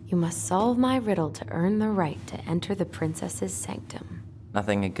 You must solve my riddle to earn the right to enter the princess's sanctum.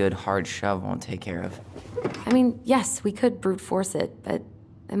 Nothing a good hard shove won't take care of. I mean, yes, we could brute force it, but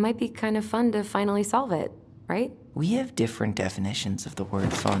it might be kind of fun to finally solve it, right? We have different definitions of the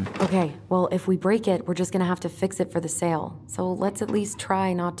word fun. Okay, well, if we break it, we're just gonna have to fix it for the sale. So let's at least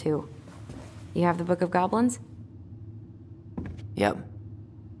try not to. You have the Book of Goblins? Yep.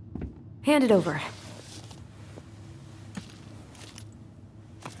 Hand it over.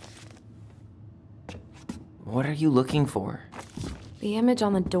 What are you looking for? The image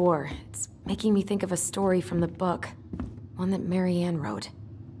on the door. It's making me think of a story from the book. One that Marianne wrote.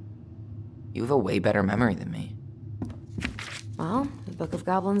 You have a way better memory than me. Well, the Book of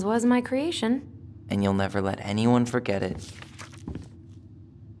Goblins was my creation. And you'll never let anyone forget it.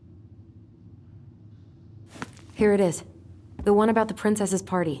 Here it is. The one about the princess's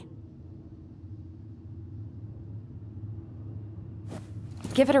party.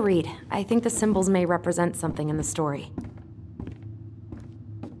 Give it a read. I think the symbols may represent something in the story.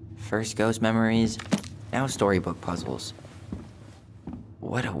 First ghost memories, now storybook puzzles.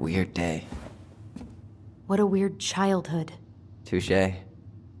 What a weird day. What a weird childhood. Touché.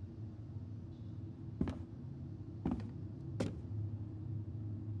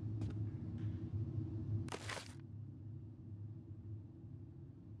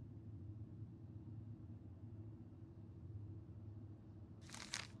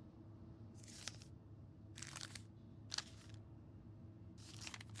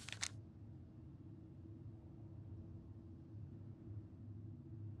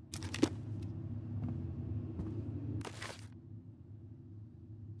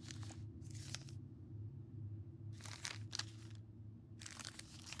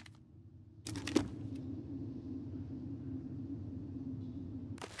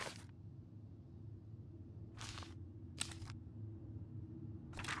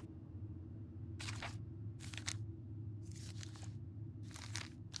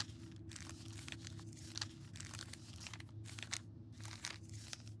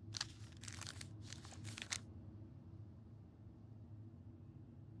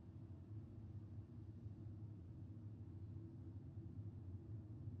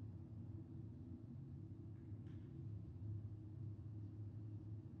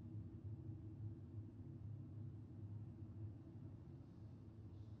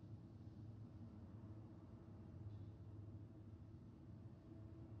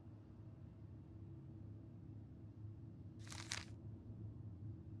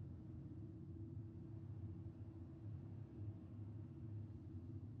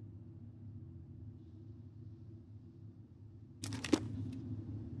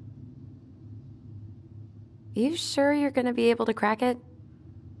 You sure you're gonna be able to crack it?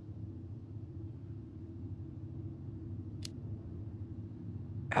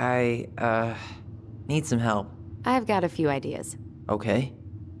 I need some help. I've got a few ideas. Okay.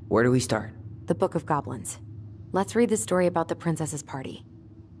 Where do we start? The Book of Goblins. Let's read the story about the princess's party.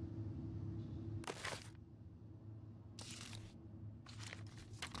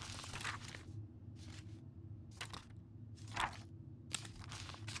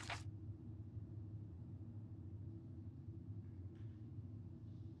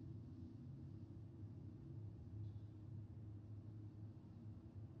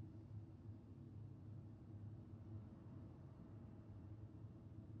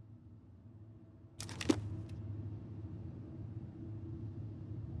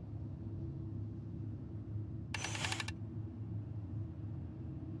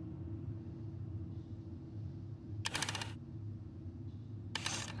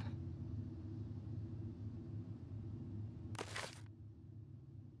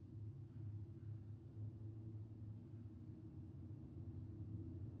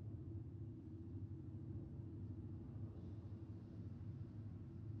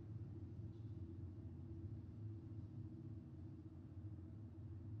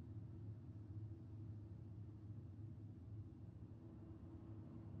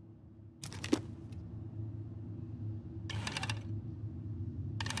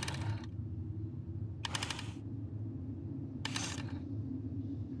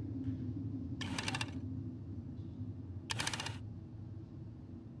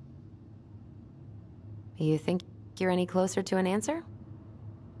 You think you're any closer to an answer?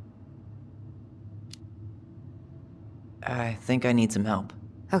 I think I need some help.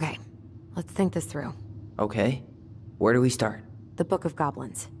 Okay, let's think this through. Okay. Where do we start? The Book of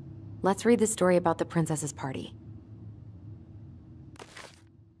Goblins. Let's read the story about the princess's party.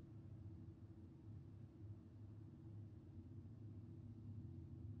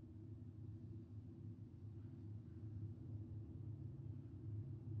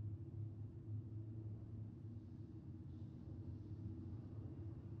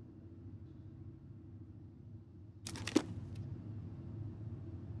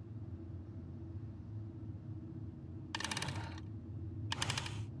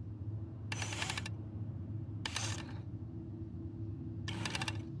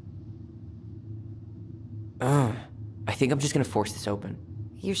 I think I'm just gonna force this open.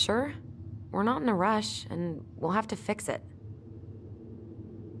 You sure? We're not in a rush, and we'll have to fix it.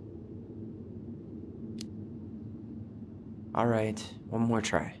 Alright, one more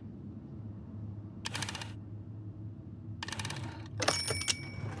try.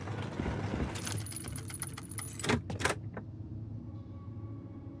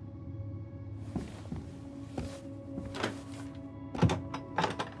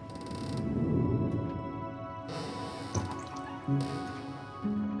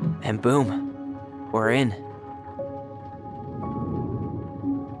 And boom, we're in.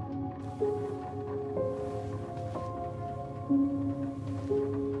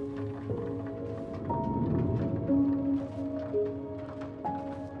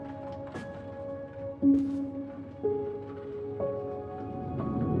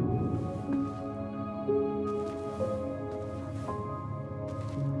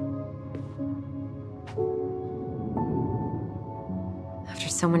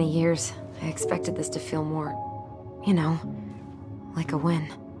 So many years, I expected this to feel more, you know, like a win.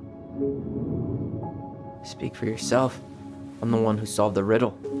 Speak for yourself. I'm the one who solved the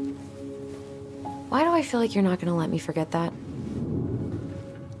riddle. Why do I feel like you're not gonna let me forget that?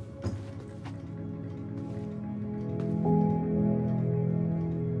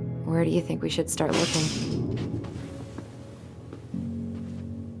 Where do you think we should start looking?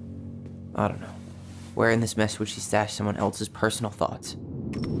 I don't know. Where in this mess would she stash someone else's personal thoughts?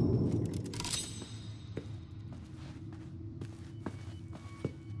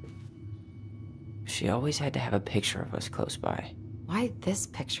 She always had to have a picture of us close by. Why this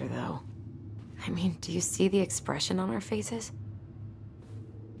picture, though? I mean, do you see the expression on our faces?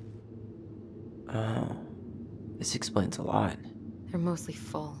 Oh, this explains a lot. They're mostly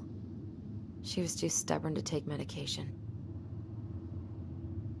full. She was too stubborn to take medication.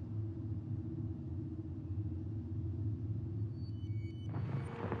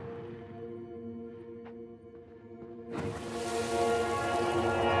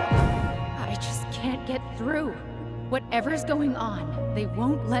 Get through. Whatever's going on, they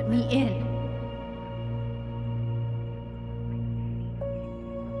won't let me in.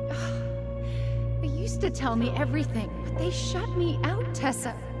 They used to tell me everything, but they shut me out,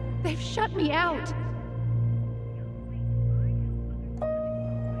 Tessa. They've shut me out.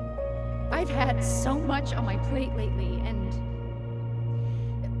 I I've had so much on my plate lately,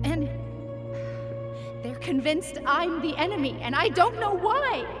 and they're convinced I'm the enemy, and I don't know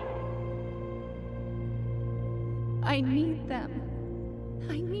why. I need them.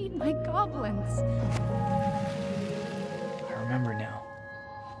 I need my goblins. I remember now.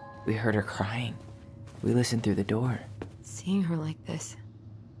 We heard her crying. We listened through the door. Seeing her like this,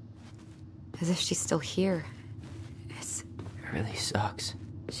 as if she's still here, It really sucks.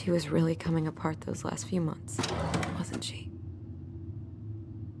 she was really coming apart those last few months, wasn't she?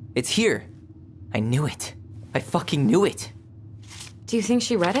 It's here. I knew it. I fucking knew it. Do you think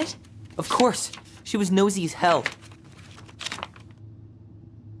she read it? Of course. She was nosy as hell.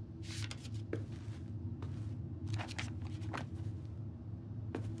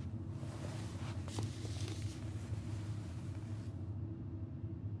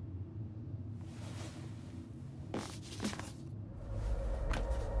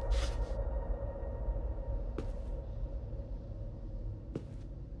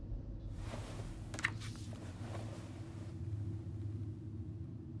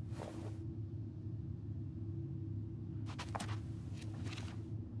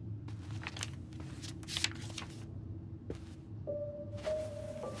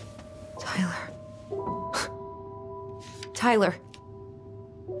 Tyler.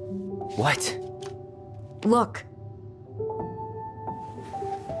 What? Look.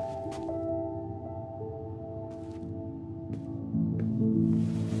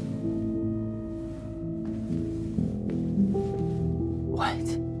 What?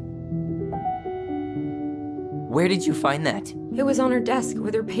 Where did you find that? It was on her desk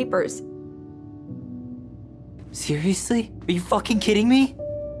with her papers. Seriously? Are you fucking kidding me?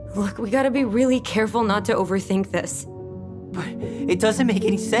 Look, we gotta be really careful not to overthink this. But it doesn't make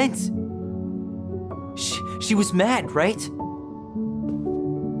any sense. She was mad, right?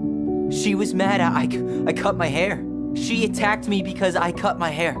 She was mad I cut my hair. She attacked me because I cut my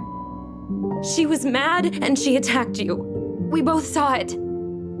hair. She was mad and she attacked you. We both saw it.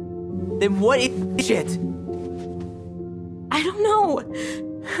 Then what is shit? I don't know.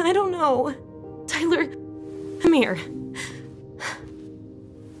 I don't know. Tyler, come here.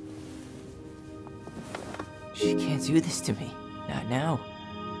 She can't do this to me. Not now.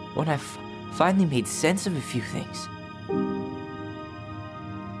 When I've finally made sense of a few things.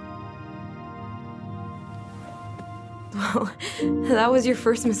 Well, that was your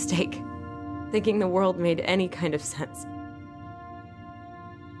first mistake. Thinking the world made any kind of sense.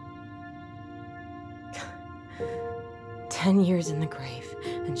 "10 years in the grave,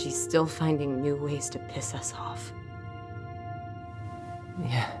 and she's still finding new ways to piss us off."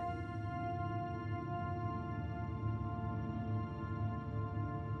 Yeah.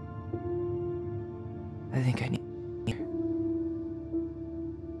 I think I need her.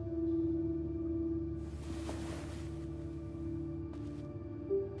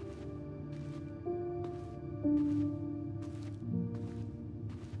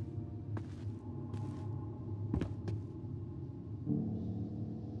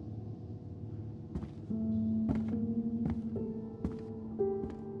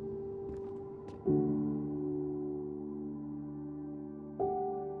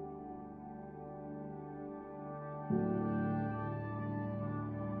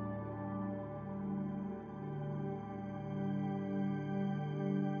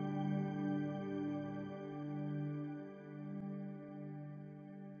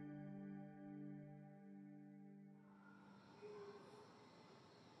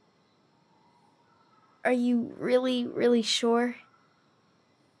 Are you really, really sure?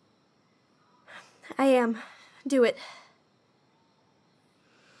 I am. Do it.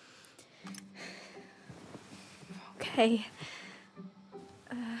 Okay.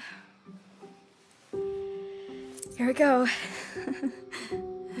 Here we go.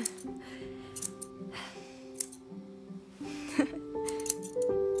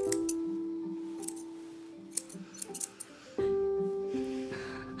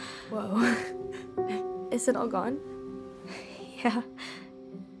 Whoa. Is it all gone? Yeah.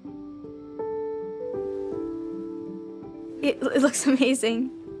 It looks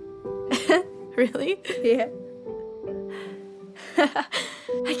amazing. Really? Yeah.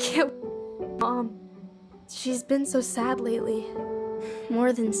 I can't. Mom. She's been so sad lately.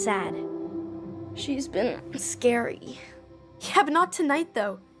 More than sad. She's been scary. Yeah, but not tonight,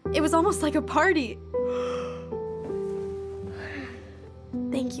 though. It was almost like a party.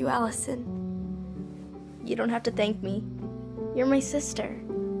 Thank you, Allison. You don't have to thank me. You're my sister.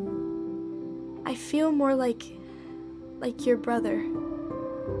 I feel more like your brother.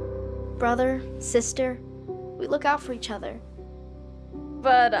 Brother, sister, we look out for each other.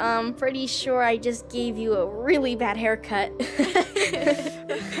 but I'm pretty sure I just gave you a really bad haircut.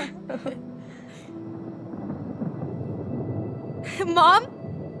 Mom?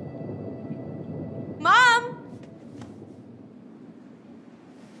 Mom?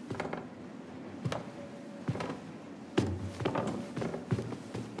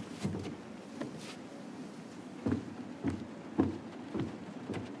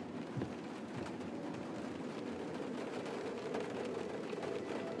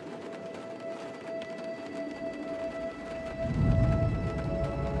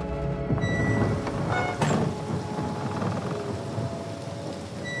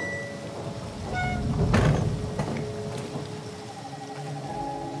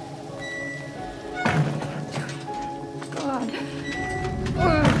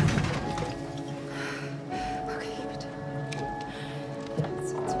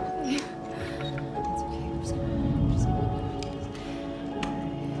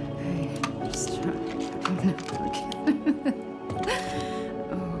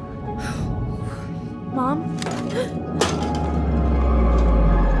 Mom?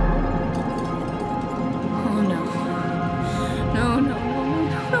 Oh no. No, no, no,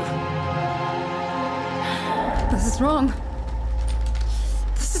 no, no. This is wrong.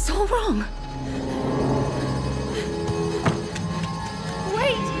 This is all wrong.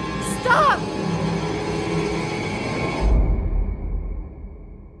 Wait! Stop!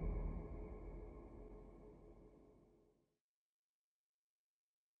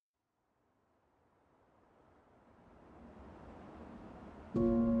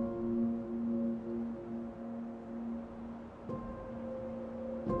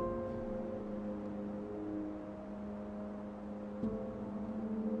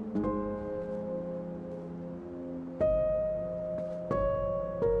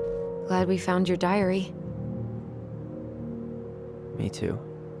 Glad we found your diary. Me too.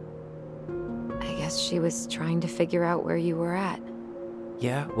 I guess she was trying to figure out where you were at.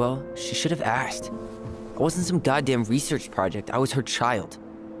 Yeah, well, she should have asked. I wasn't some goddamn research project. I was her child.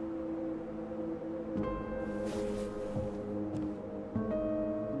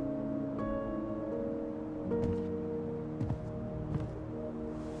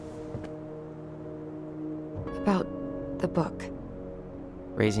 About the book.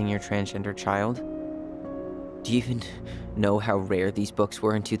 Raising your transgender child? Do you even know how rare these books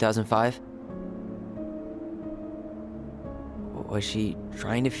were in 2005? Was she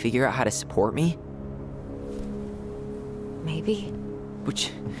trying to figure out how to support me? Maybe.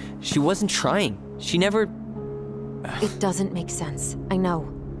 Which, she wasn't trying. She never... It doesn't make sense. I know.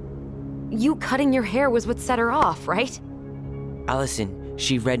 You cutting your hair was what set her off, right? Allison,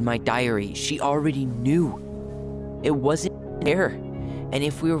 she read my diary. She already knew. It wasn't there. And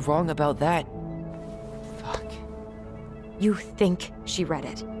if we were wrong about that... Fuck. You think she read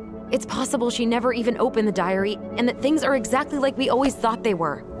it. It's possible she never even opened the diary, and that things are exactly like we always thought they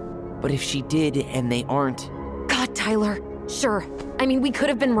were. But if she did, and they aren't... God, Tyler. Sure. I mean, we could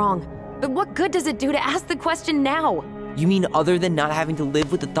have been wrong. But what good does it do to ask the question now? You mean other than not having to live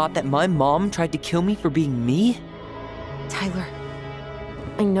with the thought that my mom tried to kill me for being me? Tyler,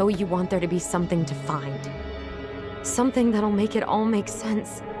 I know you want there to be something to find. Something that'll make it all make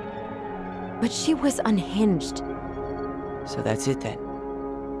sense. But she was unhinged. So that's it then.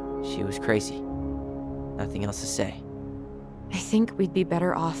 She was crazy. Nothing else to say. I think we'd be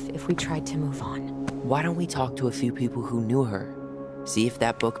better off if we tried to move on. Why don't we talk to a few people who knew her? See if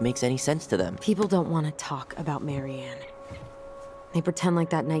that book makes any sense to them. People don't want to talk about Marianne. They pretend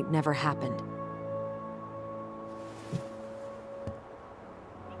like that night never happened.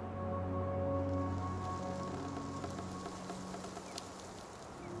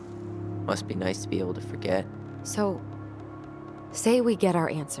 Must be nice to be able to forget. So, say we get our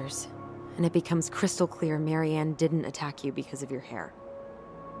answers, and it becomes crystal clear Marianne didn't attack you because of your hair.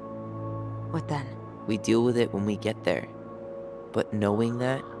 What then? We deal with it when we get there. But knowing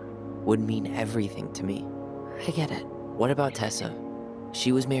that would mean everything to me. I get it. What about Tessa?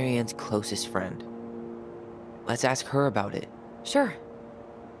 She was Marianne's closest friend. Let's ask her about it. Sure.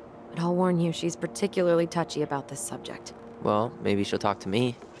 But I'll warn you, she's particularly touchy about this subject. Well, maybe she'll talk to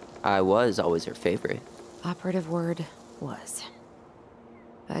me. I was always her favorite. Operative word, was.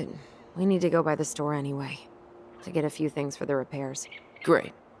 But we need to go by the store anyway, to get a few things for the repairs.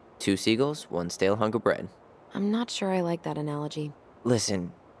 Great. 2 seagulls, 1 stale hunk of bread. I'm not sure I like that analogy.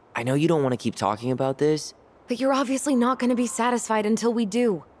 Listen, I know you don't want to keep talking about this. But you're obviously not going to be satisfied until we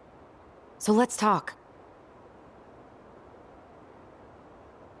do. So let's talk.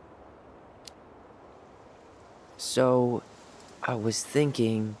 So, I was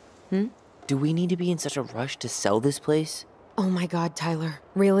thinking... Do we need to be in such a rush to sell this place? Oh my god, Tyler.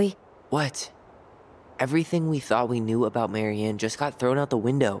 Really? What? Everything we thought we knew about Marianne just got thrown out the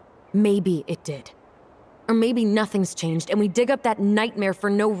window. Maybe it did. Or maybe nothing's changed and we dig up that nightmare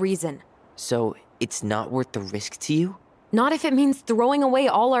for no reason. So, it's not worth the risk to you? Not if it means throwing away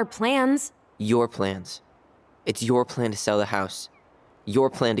all our plans. Your plans. It's your plan to sell the house.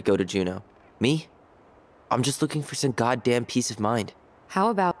 Your plan to go to Juneau. Me? I'm just looking for some goddamn peace of mind. How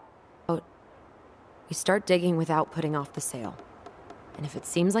about we start digging without putting off the sale? And if it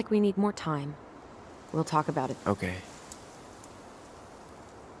seems like we need more time, we'll talk about it. Okay.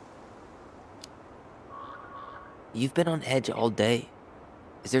 You've been on edge all day.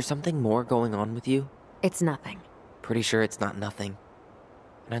 Is there something more going on with you? It's nothing. Pretty sure it's not nothing.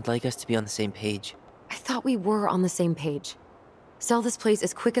 And I'd like us to be on the same page. I thought we were on the same page. Sell this place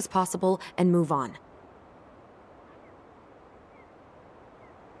as quick as possible and move on.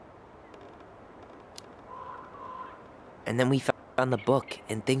 And then we found the book,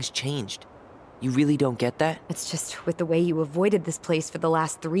 and things changed. You really don't get that? It's just with the way you avoided this place for the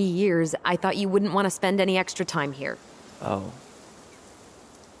last 3 years, I thought you wouldn't want to spend any extra time here. Oh.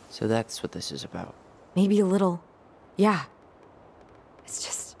 So that's what this is about. Maybe a little. Yeah. It's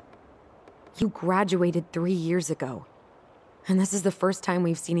just... You graduated 3 years ago. And this is the first time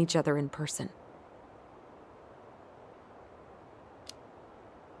we've seen each other in person.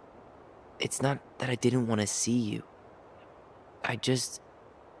 It's not that I didn't want to see you. I just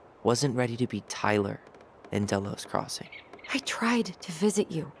wasn't ready to be Tyler in Delos Crossing. I tried to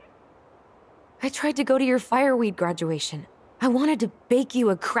visit you. I tried to go to your fireweed graduation. I wanted to bake you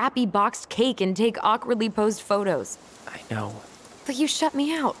a crappy boxed cake and take awkwardly posed photos. I know. But you shut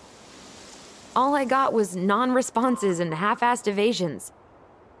me out. All I got was non-responses and half-assed evasions.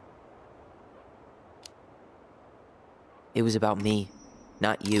 It was about me,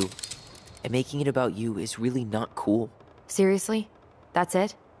 not you. And making it about you is really not cool. Seriously? That's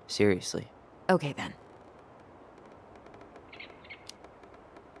it? Seriously. Okay then.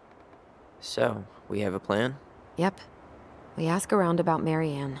 So, we have a plan? Yep. We ask around about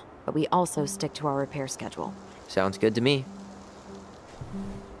Marianne, but we also stick to our repair schedule. Sounds good to me.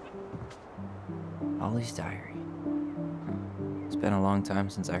 Ollie's diary. It's been a long time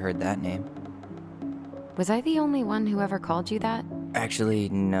since I heard that name. Was I the only one who ever called you that? Actually,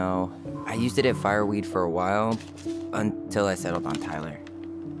 no. I used it at Fireweed for a while, until I settled on Tyler.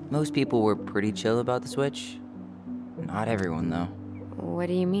 Most people were pretty chill about the switch. Not everyone, though. What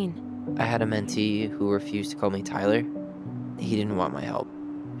do you mean? I had a mentee who refused to call me Tyler. He didn't want my help.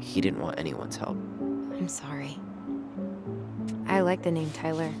 He didn't want anyone's help. I'm sorry. I like the name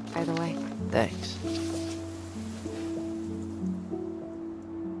Tyler, by the way. Thanks.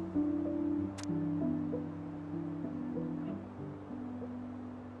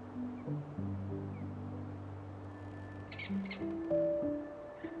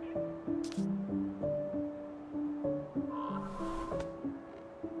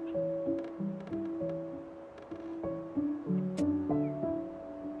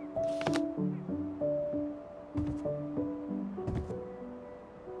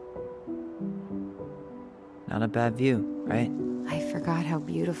 Not a bad view, right? I forgot how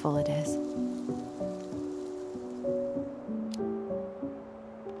beautiful it is.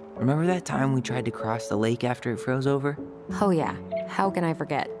 Remember that time we tried to cross the lake after it froze over? Oh yeah, how can I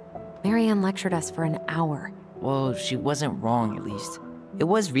forget? Marianne lectured us for an hour. Well, she wasn't wrong, at least. It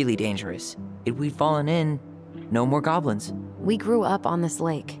was really dangerous. If we'd fallen in, no more goblins. We grew up on this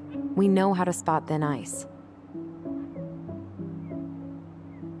lake. We know how to spot thin ice.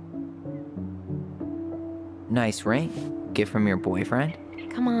 Nice ring. Gift from your boyfriend?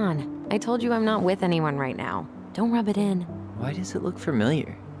 Come on, I told you I'm not with anyone right now. Don't rub it in. Why does it look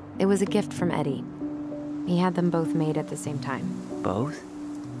familiar? It was a gift from Eddie. He had them both made at the same time. Both?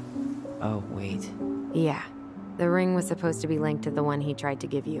 Oh, wait. Yeah. The ring was supposed to be linked to the one he tried to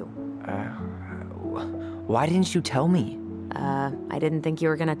give you. Why didn't you tell me? I didn't think you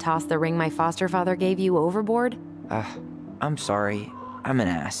were gonna toss the ring my foster father gave you overboard. I'm sorry. I'm an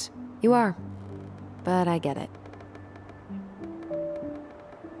ass. You are. But I get it.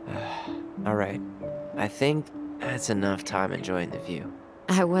 Alright. I think that's enough time enjoying the view.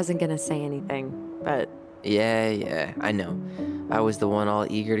 I wasn't gonna say anything, but... Yeah, I know. I was the one all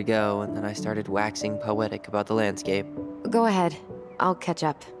eager to go, and then I started waxing poetic about the landscape. Go ahead. I'll catch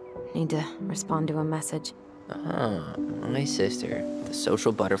up. Need to respond to a message. Ah, my sister, the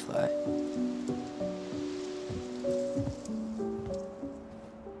social butterfly.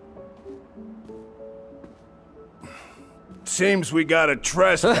 Seems we got a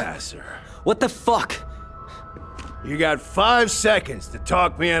trespasser. What the fuck? You got 5 seconds to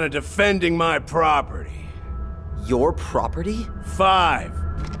talk me into defending my property. your property? 5,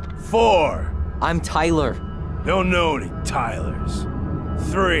 4. I'm Tyler. Don't know any Tylers.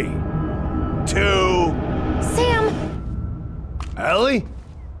 3, 2. Sam! Ellie?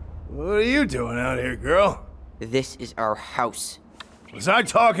 What are you doing out here, girl? This is our house. Was I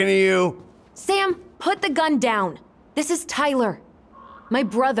talking to you? Sam, put the gun down. This is Tyler. My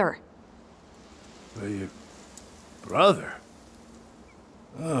brother. Your brother?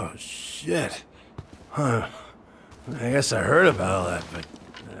 Oh, shit. Huh. I guess I heard about all that, but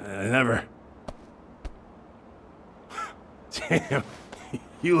I never... Damn,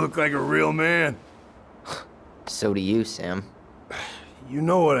 you look like a real man. So do you, Sam. You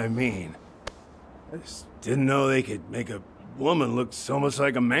know what I mean. I just didn't know they could make a woman look so much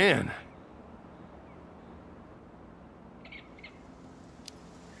like a man.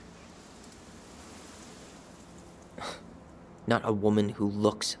 Not a woman who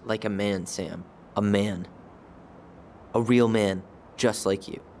looks like a man, Sam. A man. A real man, just like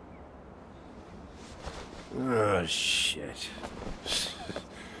you. Oh, shit.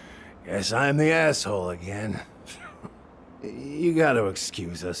 Guess I'm the asshole again. You gotta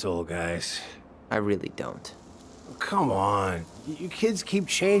excuse us old guys. I really don't. Come on. You kids keep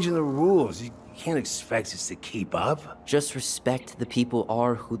changing the rules. You can't expect us to keep up. Just respect the people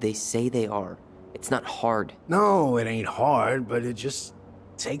are who they say they are. It's not hard. No, it ain't hard, but it just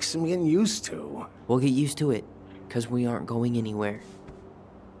takes some getting used to. We'll get used to it, because we aren't going anywhere.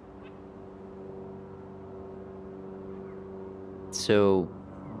 So,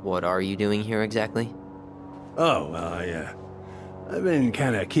 what are you doing here exactly? Oh, well, I've been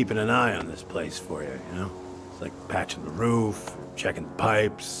kind of keeping an eye on this place for you, you know? It's like patching the roof, checking the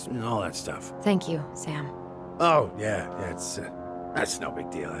pipes, and all that stuff. Thank you, Sam. Oh, yeah, that's no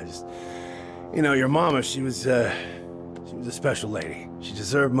big deal. I just... You know, your mama, she was a special lady. She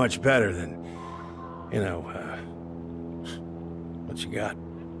deserved much better than, you know, what you got.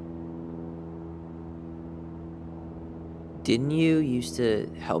 Didn't you used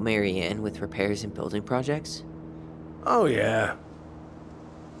to help Marianne with repairs and building projects? Oh, yeah.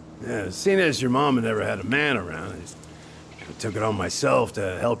 Yeah, seeing as your mama never had a man around, I took it on myself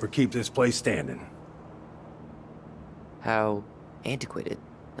to help her keep this place standing. How antiquated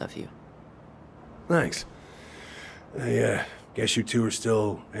of you. Thanks. I guess you two are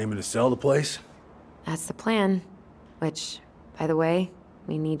still aiming to sell the place? That's the plan. Which, by the way,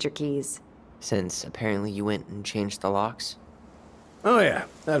 we need your keys. Since apparently you went and changed the locks? Oh yeah,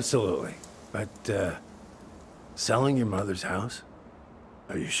 absolutely. But, selling your mother's house?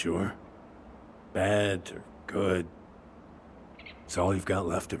 Are you sure? Bad or good? It's all you've got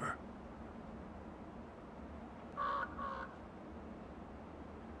left of her.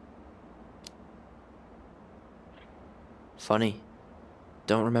 Funny.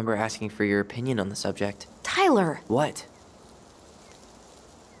 Don't remember asking for your opinion on the subject. Tyler! What?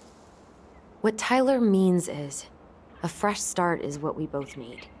 What Tyler means is, a fresh start is what we both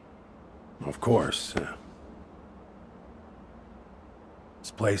need. Of course.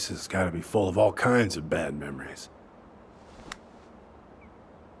 This place has got to be full of all kinds of bad memories.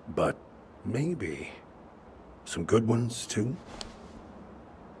 But maybe some good ones, too?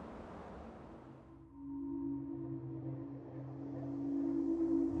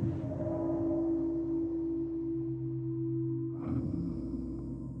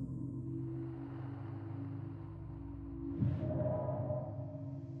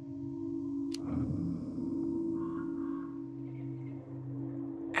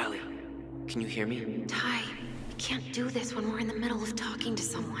 Can you hear me? Ty, you can't do this when we're in the middle of talking to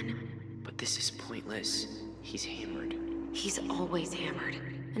someone. But this is pointless. He's hammered. He's always hammered.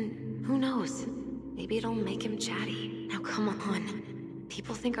 And who knows? Maybe it'll make him chatty. Now come on.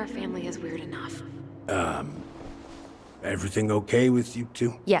 People think our family is weird enough. Everything okay with you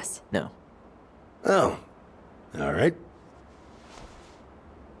two? Yes. No. Oh. All right.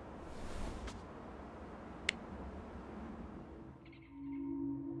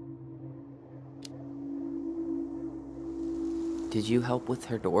 Did you help with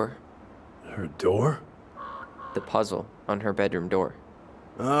her door? Her door? The puzzle on her bedroom door.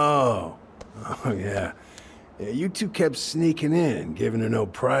 Oh. Oh, yeah. You two kept sneaking in, giving her no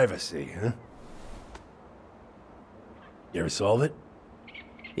privacy, huh? You ever solve it?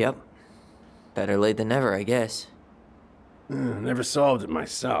 Yep. Better late than never, I guess. Never solved it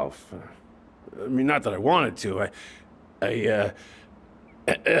myself. I mean, not that I wanted to.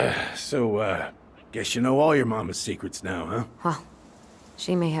 So, guess you know all your mama's secrets now, huh? Well,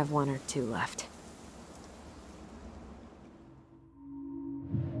 she may have one or two left.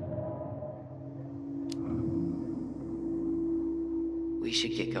 We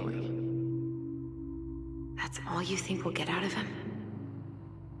should get going. That's all of him.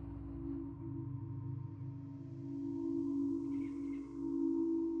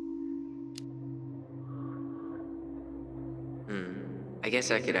 I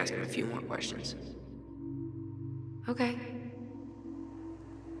guess I could ask him a few more questions. Okay.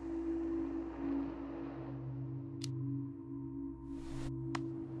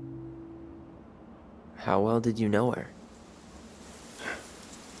 How well did you know her?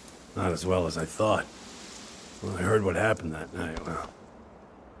 Not as well as I thought. When I heard what happened that night, well,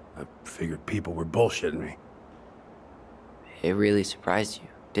 I figured people were bullshitting me. It really surprised you,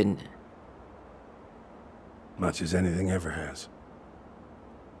 didn't it? Much as anything ever has.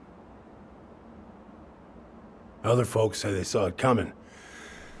 Other folks say they saw it coming.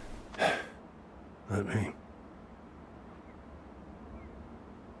 Not me.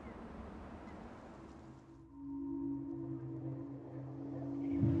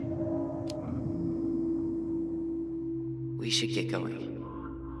 We should get going.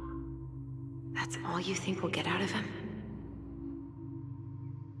 That's all you think we'll get out of him?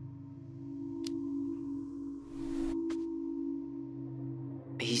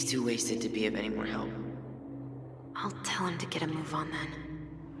 He's too wasted to be of any more help. I'll tell him to get a move on then.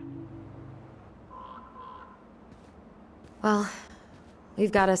 Well,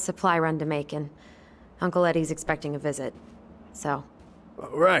 we've got a supply run to make, and Uncle Eddie's expecting a visit. So.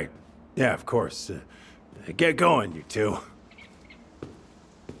 Right. Yeah, of course. Get going, you two.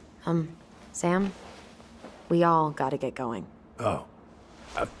 Sam? We all gotta get going. Oh.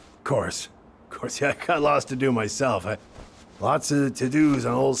 Of course. Of course, yeah, I got lots to do myself. Lots of to-dos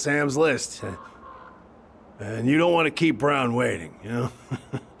on old Sam's list. And you don't want to keep Brown waiting, you know?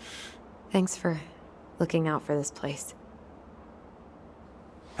 Thanks for looking out for this place.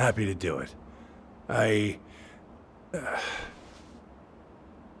 Happy to do it. I...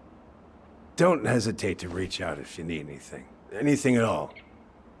 don't hesitate to reach out if you need anything. Anything at all.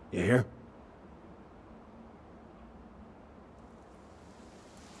 You hear?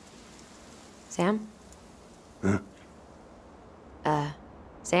 Sam? Huh?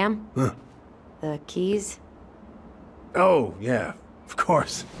 Sam? Huh? The keys? Oh, yeah. Of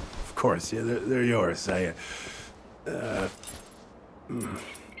course. Of course, yeah, they're yours.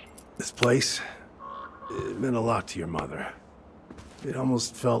 This place, it meant a lot to your mother. It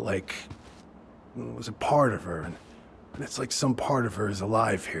almost felt like it was a part of her, and it's like some part of her is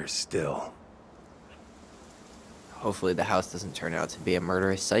alive here still. Hopefully the house doesn't turn out to be a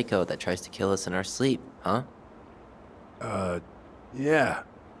murderous psycho that tries to kill us in our sleep, huh? Yeah.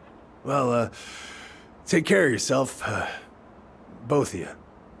 Well, take care of yourself, both of you.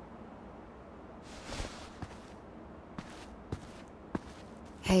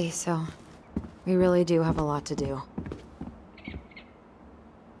 Hey, so we really do have a lot to do.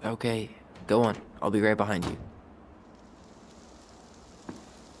 Okay, go on. I'll be right behind you.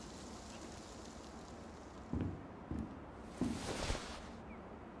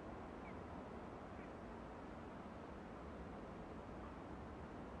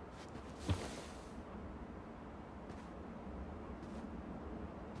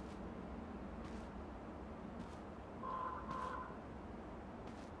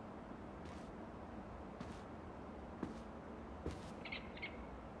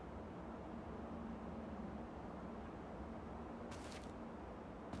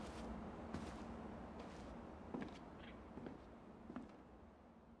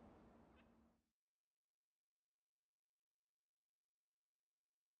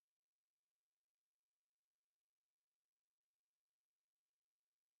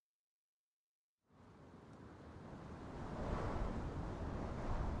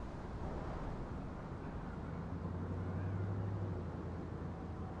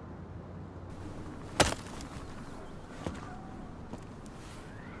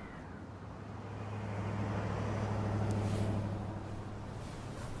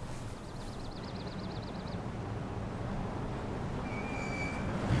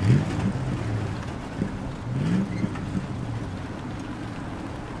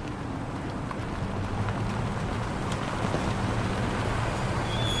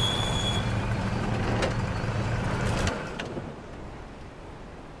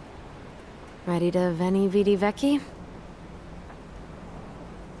 Ready to Veni Vidi Vici?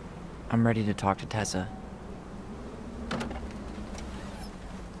 I'm ready to talk to Tessa.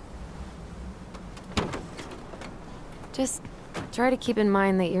 Just try to keep in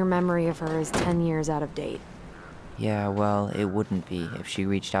mind that your memory of her is 10 years out of date. Yeah, well, it wouldn't be if she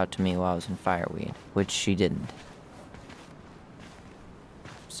reached out to me while I was in Fireweed, which she didn't.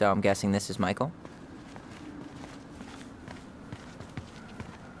 So I'm guessing this is Michael?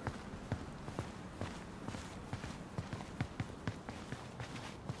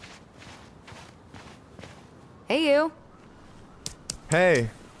 Hey, you. Hey,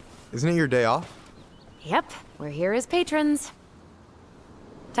 isn't it your day off? Yep, we're here as patrons.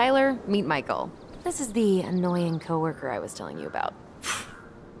 Tyler, meet Michael. This is the annoying coworker I was telling you about.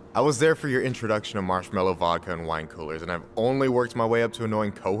 I was there for your introduction to marshmallow vodka and wine coolers, and I've only worked my way up to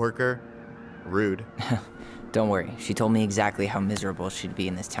annoying coworker. Rude. Don't worry, she told me exactly how miserable she'd be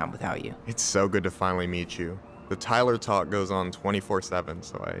in this town without you. It's so good to finally meet you. The Tyler talk goes on 24/7,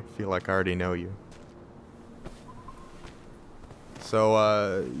 so I feel like I already know you.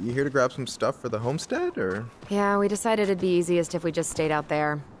 So, you here to grab some stuff for the homestead, or? Yeah, we decided it'd be easiest if we just stayed out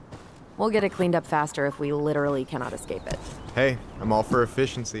there. We'll get it cleaned up faster if we literally cannot escape it. Hey, I'm all for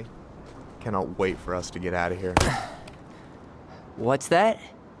efficiency. Cannot wait for us to get out of here. What's that?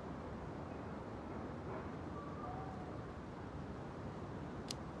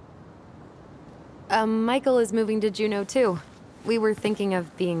 Michael is moving to Juneau too. We were thinking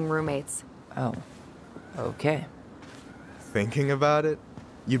of being roommates. Oh, okay. Thinking about it?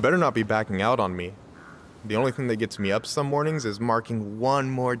 You better not be backing out on me. The only thing that gets me up some mornings is marking one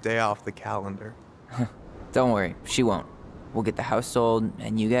more day off the calendar. Don't worry, she won't. We'll get the house sold,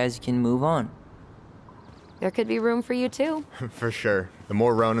 and you guys can move on. There could be room for you too. For sure. The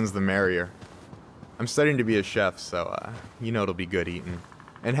more Ronins, the merrier. I'm studying to be a chef, so, you know it'll be good eating.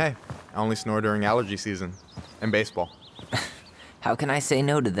 And hey, I only snore during allergy season. And baseball. How can I say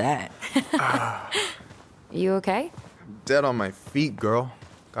no to that? You okay? Dead on my feet, girl.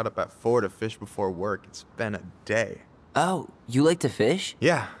 Got up at 4 to fish before work. It's been a day. Oh, you like to fish?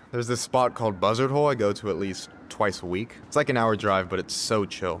 Yeah, there's this spot called Buzzard Hole I go to at least twice a week. It's like an hour drive, but it's so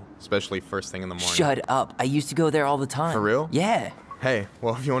chill, especially first thing in the morning. Shut up. I used to go there all the time. For real? Yeah. Hey,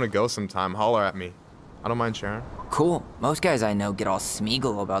 well, if you want to go sometime, holler at me. I don't mind sharing. Cool. Most guys I know get all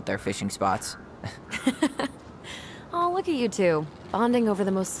Smeagol about their fishing spots. Oh, look at you two. Bonding over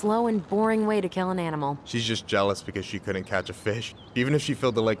the most slow and boring way to kill an animal. She's just jealous because she couldn't catch a fish, even if she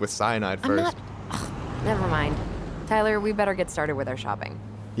filled the lake with cyanide I'm first. not... Ugh, never mind. Tyler, we better get started with our shopping.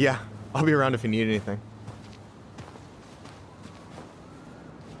 Yeah, I'll be around if you need anything.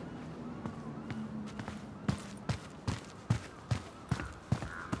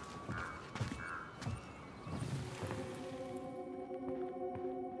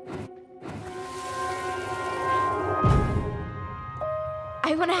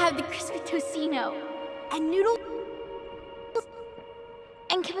 I want to have the crispy tocino and noodle.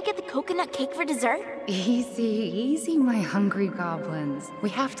 And can we get the coconut cake for dessert? Easy, easy, my hungry goblins. We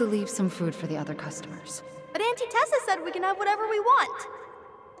have to leave some food for the other customers. But Auntie Tessa said we can have whatever we want.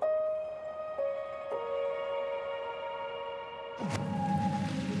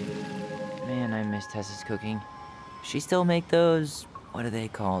 Man, I miss Tessa's cooking. She still make those, what are they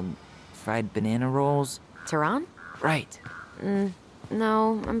called? Fried banana rolls? Tehran? Right.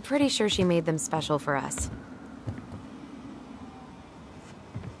 No, I'm pretty sure she made them special for us.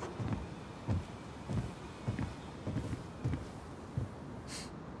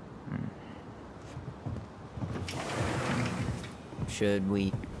 Should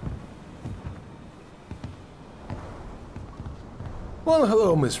we? Well,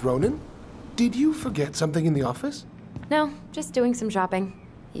 hello, Miss Ronan. Did you forget something in the office? No, just doing some shopping.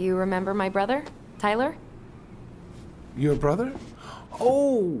 You remember my brother, Tyler? Your brother?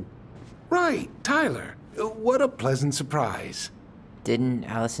 Oh, right, Tyler. What a pleasant surprise. Didn't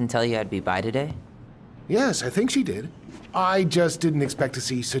Allison tell you I'd be by today? Yes, I think she did. I just didn't expect to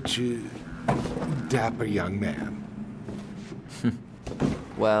see such a dapper young man.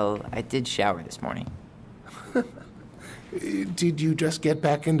 Well, I did shower this morning. Did you just get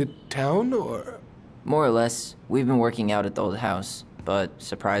back into town, or? More or less. We've been working out at the old house, but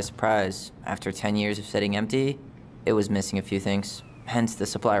surprise, surprise, after 10 years of sitting empty, it was missing a few things, hence the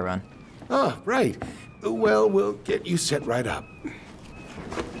supply run. Ah, right. Well, we'll get you set right up.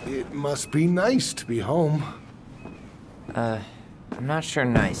 It must be nice to be home. I'm not sure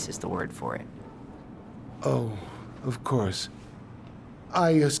nice is the word for it. Oh, of course.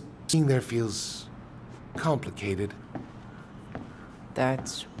 Seeing there feels complicated.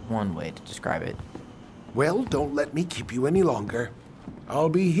 That's one way to describe it. Well, don't let me keep you any longer. I'll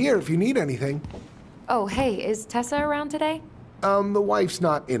be here if you need anything. Oh, hey, is Tessa around today? The wife's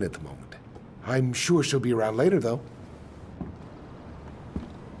not in at the moment. I'm sure she'll be around later, though.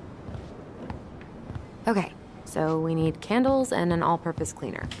 Okay, so we need candles and an all-purpose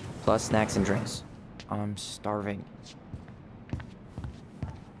cleaner. Plus snacks and drinks. I'm starving.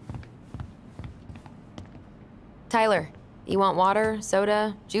 Tyler, you want water,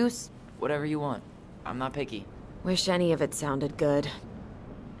 soda, juice? Whatever you want. I'm not picky. Wish any of it sounded good.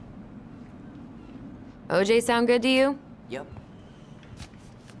 OJ sound good to you? Yep.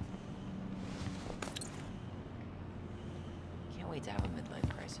 hate to have a midlife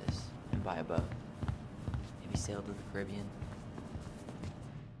crisis and buy a boat. Maybe sail to the Caribbean.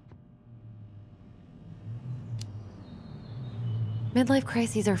 Midlife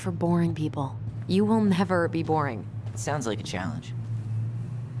crises are for boring people. You will never be boring. Sounds like a challenge.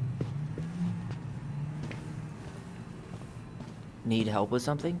 Need help with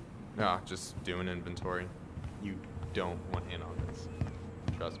something? No, just doing inventory. You don't want in on this.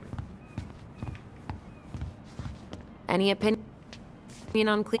 Trust me. Any opinion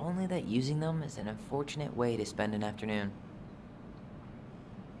on clean? Only that using them is an unfortunate way to spend an afternoon.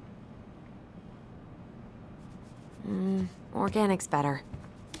 Organic's better.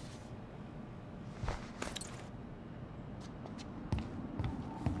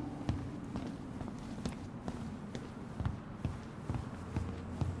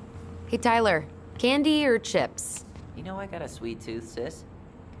 Hey, Tyler. Candy or chips? You know I got a sweet tooth, sis.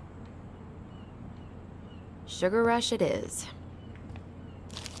 Sugar Rush it is.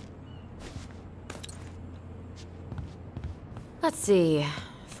 Let's see.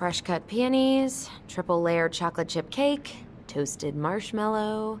 Fresh cut peonies, triple layer chocolate chip cake, toasted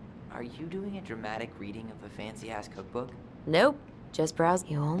marshmallow. Are you doing a dramatic reading of a fancy-ass cookbook? Nope. Just browse.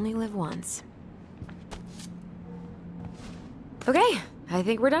 You only live once. Okay, I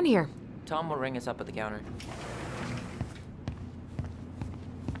think we're done here. Tom will ring us up at the counter.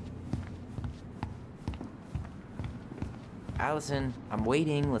 Allison, I'm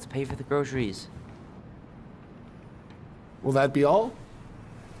waiting. Let's pay for the groceries. Will that be all?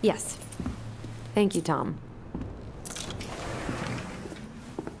 Yes. Thank you, Tom.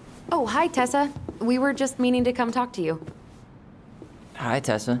 Oh, hi, Tessa. We were just meaning to come talk to you. Hi,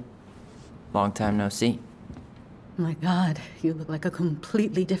 Tessa. Long time no see. My God, you look like a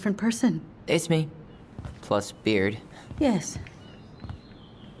completely different person. It's me. Plus beard. Yes.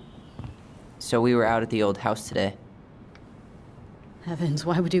 So we were out at the old house today. Heavens,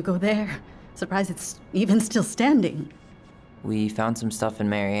 why would you go there? Surprised it's even still standing. We found some stuff in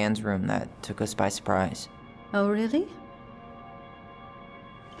Mary Ann's room that took us by surprise. Oh, really?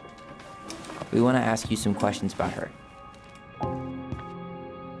 We want to ask you some questions about her.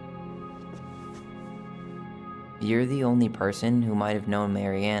 You're the only person who might have known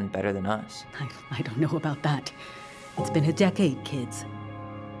Mary Ann better than us. I don't know about that. It's been a decade, kids.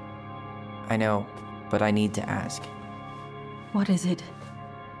 I know, but I need to ask. What is it?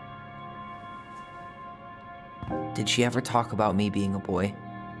 Did she ever talk about me being a boy?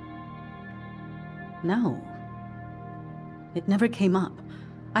 No. It never came up.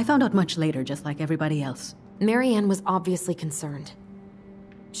 I found out much later, just like everybody else. Mary Ann was obviously concerned.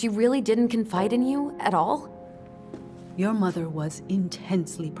 She really didn't confide in you at all? Your mother was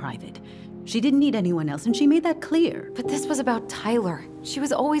intensely private. She didn't need anyone else, and she made that clear. But this was about Tyler. She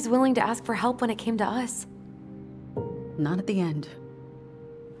was always willing to ask for help when it came to us. Not at the end.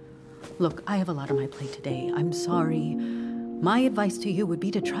 Look, I have a lot on my plate today. I'm sorry. My advice to you would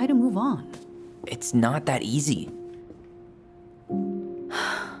be to try to move on. It's not that easy.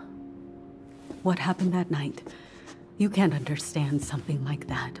 What happened that night? You can't understand something like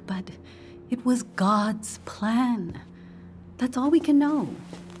that, but it was God's plan. That's all we can know.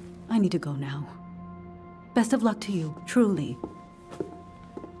 I need to go now. Best of luck to you, truly.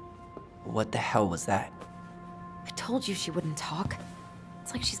 What the hell was that? I told you she wouldn't talk.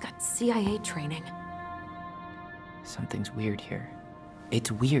 It's like she's got CIA training. Something's weird here.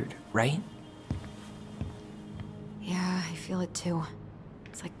 It's weird, right? Yeah, I feel it too.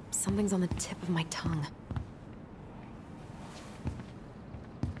 It's like something's on the tip of my tongue.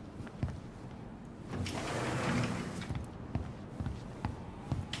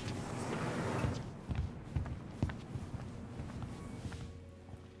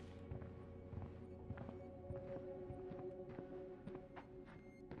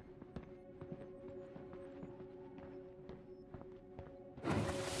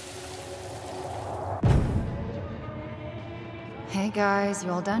 Hey guys,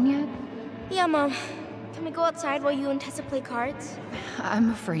 you all done yet? Yeah, Mom. Can we go outside while you and Tessa play cards? I'm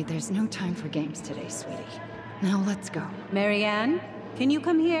afraid there's no time for games today, sweetie. Now let's go. Mary Ann, can you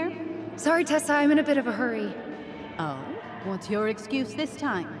come here? Sorry, Tessa, I'm in a bit of a hurry. Oh, what's your excuse this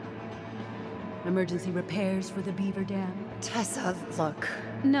time? Emergency repairs for the beaver dam? Tessa, look.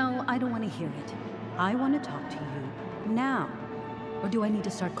 No, I don't want to hear it. I want to talk to you now. Or do I need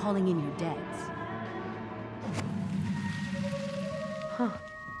to start calling in your dads? Huh.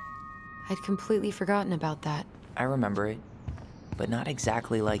 I'd completely forgotten about that. I remember it, but not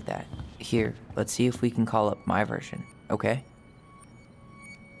exactly like that. Here, let's see if we can call up my version, okay?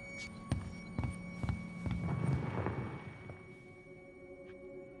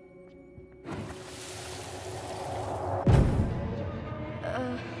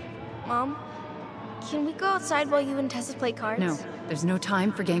 Mom, can we go outside while you and Tessa play cards? No, there's no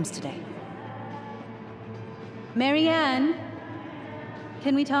time for games today. Marianne,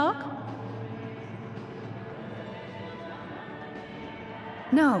 can we talk?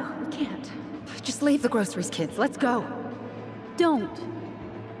 No, we can't. Just leave the groceries, kids. Let's go. Don't.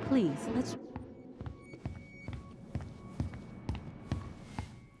 Please, let's...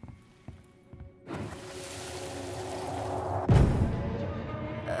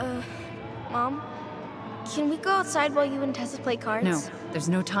 Mom, can we go outside while you and Tessa play cards? No, there's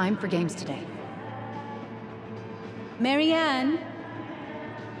no time for games today. Marianne,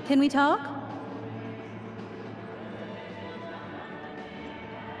 can we talk?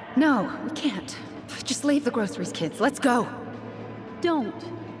 No, we can't. Just leave the groceries, kids. Let's go. Don't.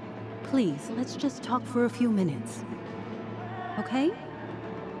 Please, let's just talk for a few minutes. Okay?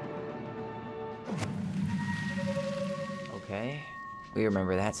 Okay. We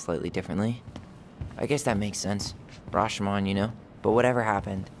remember that slightly differently. I guess that makes sense. Rashomon, you know? But whatever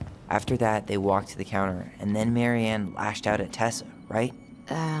happened, after that, they walked to the counter, and then Marianne lashed out at Tessa, right?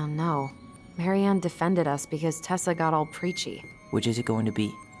 No. Marianne defended us because Tessa got all preachy. Which is it going to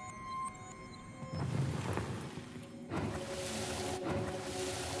be?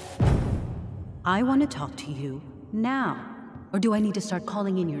 I want to talk to you now. Or do I need to start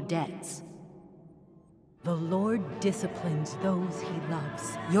calling in your debts? The Lord disciplines those he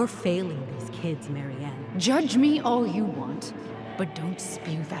loves. You're failing these kids, Marianne. Judge me all you want, but don't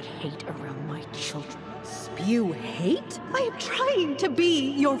spew that hate around my children. Spew hate? I am trying to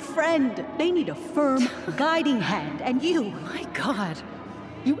be your friend. They need a firm, guiding hand, and you... My God.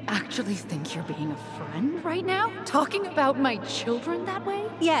 You actually think you're being a friend right now? Talking about my children that way?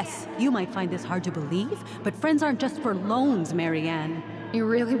 Yes, you might find this hard to believe, but friends aren't just for loans, Marianne. You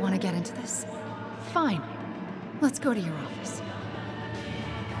really want to get into this? Fine. Let's go to your office.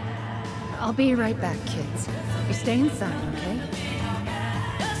 I'll be right back, kids. You stay inside, okay?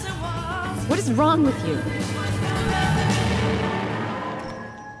 What is wrong with you?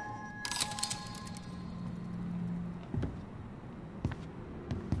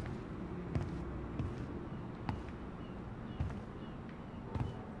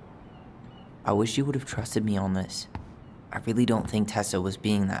 I wish you would have trusted me on this. I really don't think Tessa was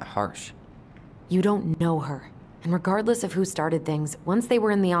being that harsh. You don't know her. And regardless of who started things, once they were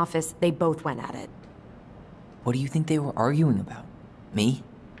in the office, they both went at it. What do you think they were arguing about? Me?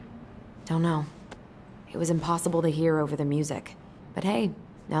 Don't know. It was impossible to hear over the music. But hey,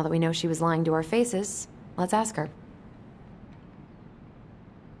 now that we know she was lying to our faces, let's ask her.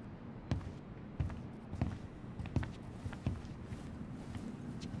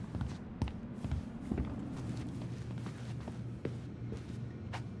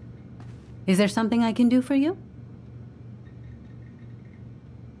 Is there something I can do for you?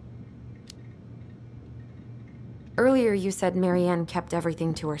 Earlier you said Marianne kept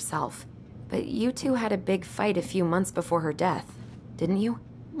everything to herself. But you two had a big fight a few months before her death, didn't you?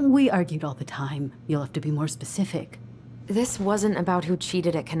 We argued all the time. You'll have to be more specific. This wasn't about who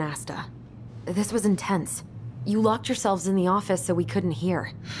cheated at Canasta. This was intense. You locked yourselves in the office so we couldn't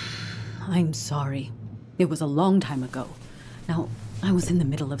hear. I'm sorry. It was a long time ago. Now, I was in the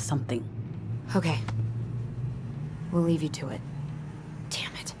middle of something. Okay. We'll leave you to it.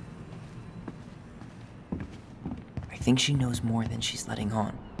 Damn it. I think she knows more than she's letting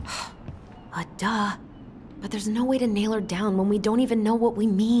on. Duh. But there's no way to nail her down when we don't even know what we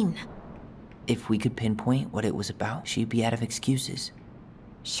mean. If we could pinpoint what it was about, she'd be out of excuses.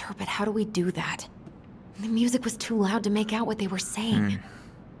 Sure, but how do we do that? The music was too loud to make out what they were saying.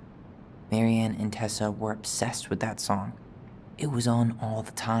 Marianne and Tessa were obsessed with that song. It was on all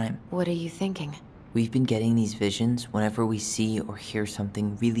the time. What are you thinking? We've been getting these visions whenever we see or hear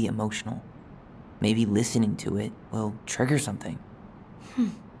something really emotional. Maybe listening to it will trigger something.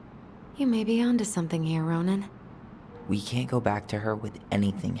 You may be onto something here, Ronan. We can't go back to her with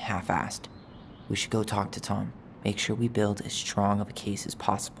anything half-assed. We should go talk to Tom. Make sure we build as strong of a case as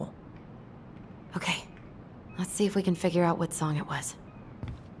possible. Okay. Let's see if we can figure out what song it was.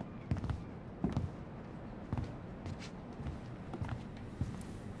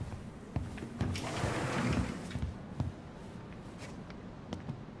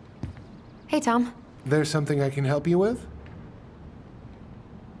 Hey, Tom. There's something I can help you with?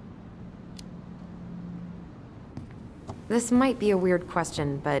 This might be a weird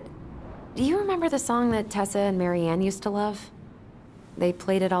question, but do you remember the song that Tessa and Marianne used to love? They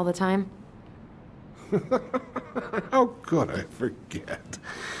played it all the time. How could I forget?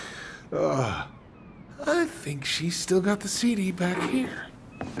 I think she's still got the CD back here.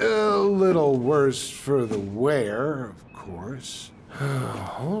 A little worse for the wear, of course.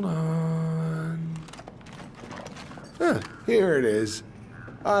 Hold on. Here it is.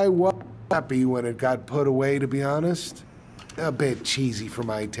 I was happy when it got put away, to be honest. A bit cheesy for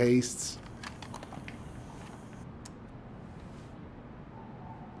my tastes.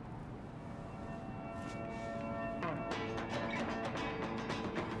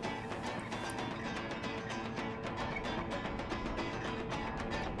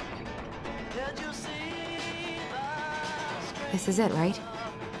 This is it, right?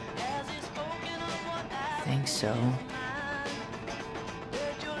 Think so.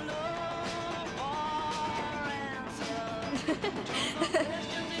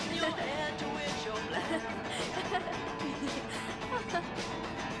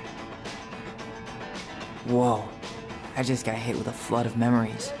 Whoa, I just got hit with a flood of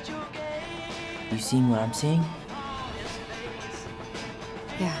memories. You seeing what I'm seeing?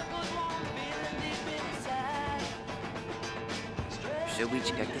 Yeah. Should we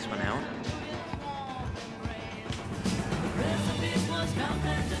check this one out?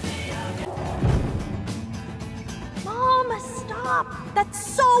 Mom, stop! That's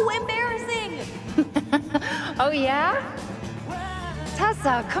so embarrassing! Oh, yeah?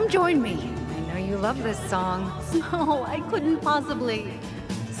 Tessa, come join me. I know you love this song. No, I couldn't possibly.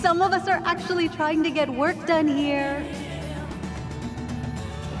 Some of us are actually trying to get work done here.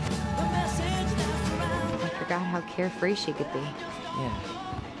 I forgot how carefree she could be. Yeah.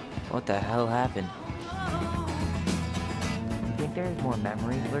 What the hell happened? You think there's more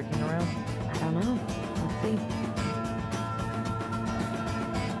memories lurking around? I don't know. Let's see.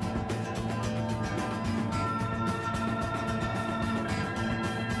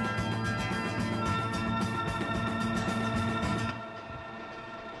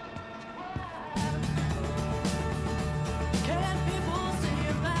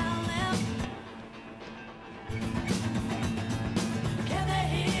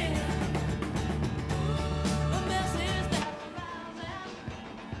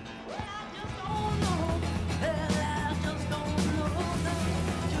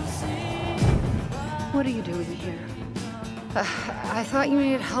 What are you doing here? I thought you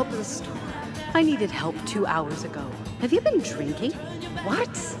needed help at the store. I needed help 2 hours ago. Have you been drinking?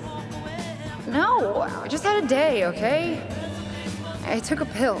 What? No, I just had a day, okay? I took a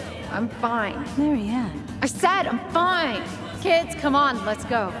pill. I'm fine. Marianne. I said I'm fine. Kids, come on, let's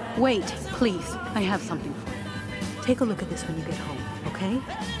go. Wait, please. I have something for you. Take a look at this when you get home, okay?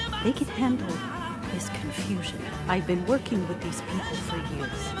 They can handle this confusion. I've been working with these people for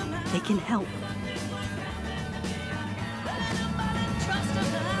years. They can help.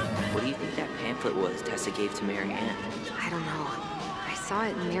 What do you think that pamphlet was Tessa gave to Marianne? I don't know. I saw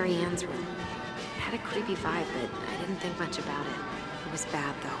it in Marianne's room. It had a creepy vibe, but I didn't think much about it. It was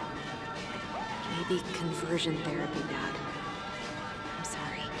bad, though. Maybe conversion therapy bad. I'm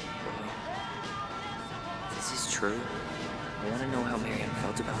sorry. If this is true, I want to know how Marianne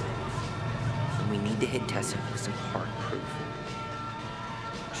felt about it. And we need to hit Tessa with some hard proof.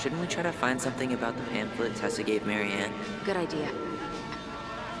 Shouldn't we try to find something about the pamphlet Tessa gave Marianne? Good idea.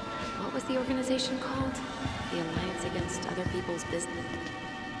 What was the organization called? The Alliance Against Other People's Business.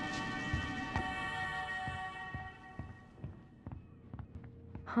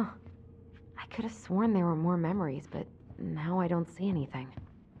 Huh. I could have sworn there were more memories, but now I don't see anything.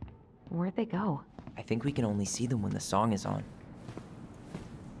 Where'd they go? I think we can only see them when the song is on.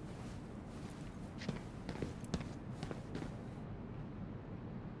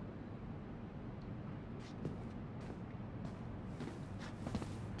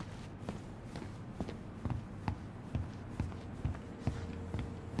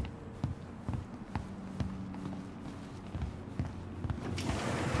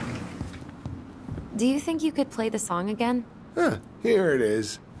 Do you think you could play the song again? Here it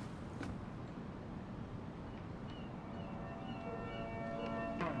is.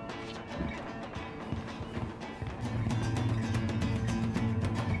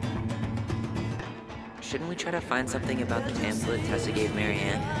 Shouldn't we try to find something about the pamphlet Tessa gave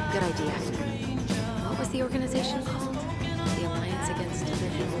Marianne? Good idea. What was the organization called? The Alliance Against Other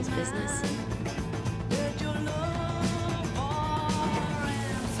People's Business?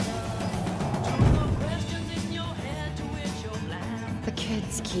 The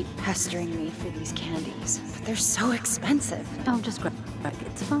kids keep pestering me for these candies, but they're so expensive. I'll just grab it.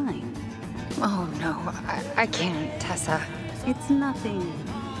 It's fine. Oh no, I can't, Tessa. It's nothing.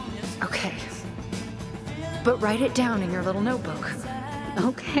 Okay. But write it down in your little notebook.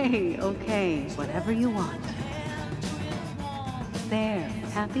 Okay, okay. Whatever you want. There.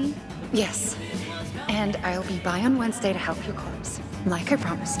 Happy? Yes. And I'll be by on Wednesday to help you close, like I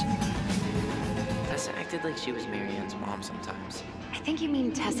promised. Tessa acted like she was Marianne's mom sometimes. I think you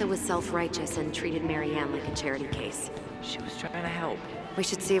mean Tessa was self-righteous and treated Marianne like a charity case. She was trying to help. We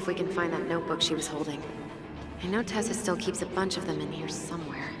should see if we can find that notebook she was holding. I know Tessa still keeps a bunch of them in here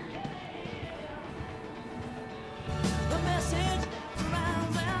somewhere.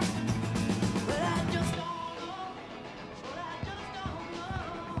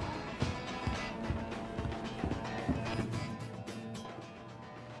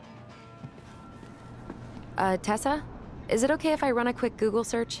 Tessa? Is it okay if I run a quick Google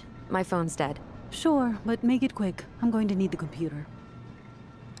search? My phone's dead. Sure, but make it quick. I'm going to need the computer.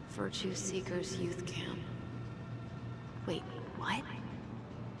 Virtue Seekers Youth Camp. Wait, what?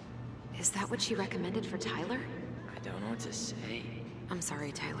 Is that what she recommended for Tyler? I don't know what to say. I'm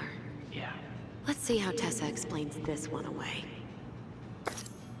sorry, Tyler. Yeah. Let's see how Tessa explains this one away.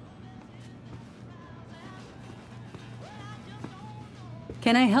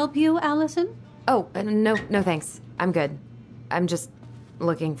 Can I help you, Allison? Oh, no thanks. I'm good. I'm just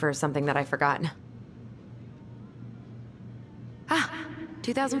looking for something that I forgot. Ah,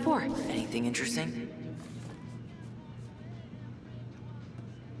 2004. Anything interesting?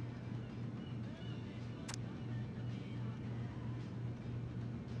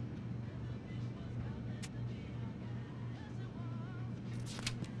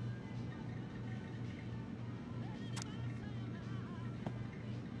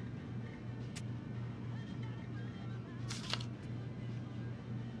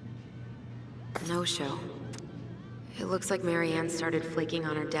 No show. It looks like Marianne started flaking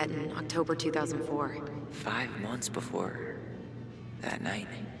on her debt in October 2004. 5 months before that night.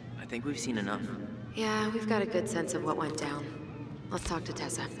 I think we've seen enough. Yeah, we've got a good sense of what went down. Let's talk to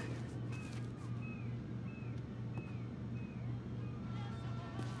Tessa.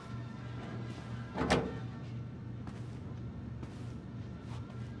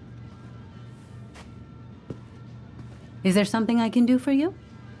 Is there something I can do for you?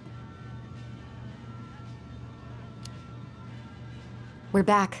 We're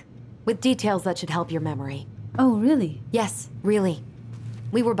back, with details that should help your memory. Oh, really? Yes, really.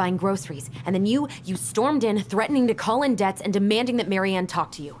 We were buying groceries, and then you stormed in, threatening to call in debts and demanding that Marianne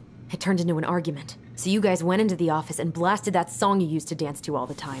talk to you. It turned into an argument. So you guys went into the office and blasted that song you used to dance to all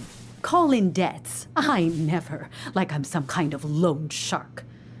the time. Call in debts? I never. Like I'm some kind of loan shark.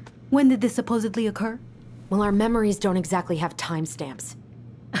 When did this supposedly occur? Well, our memories don't exactly have timestamps.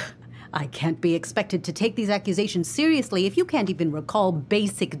 I can't be expected to take these accusations seriously if you can't even recall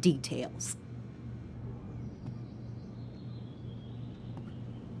basic details.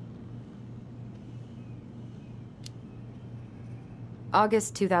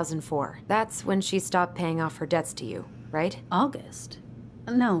 August 2004. That's when she stopped paying off her debts to you, right? August?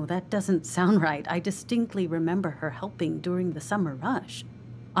 No, that doesn't sound right. I distinctly remember her helping during the summer rush.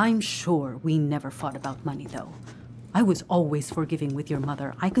 I'm sure we never fought about money, though. I was always forgiving with your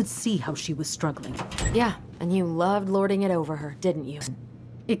mother. I could see how she was struggling. Yeah, and you loved lording it over her, didn't you?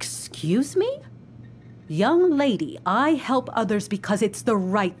 Excuse me? Young lady, I help others because it's the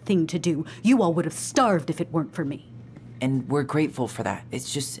right thing to do. You all would have starved if it weren't for me. And we're grateful for that.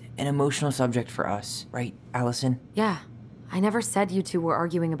 It's just an emotional subject for us, right, Allison? Yeah. I never said you two were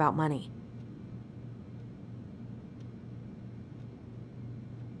arguing about money.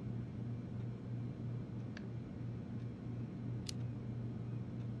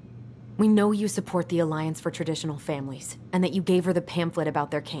 We know you support the Alliance for Traditional Families, and that you gave her the pamphlet about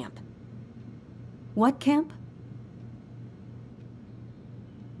their camp. What camp?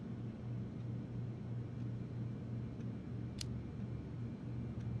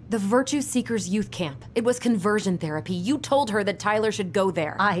 The Virtue Seekers Youth Camp. It was conversion therapy. You told her that Tyler should go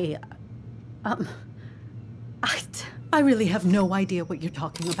there. I really have no idea what you're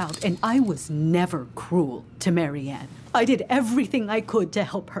talking about, and I was never cruel to Marianne. I did everything I could to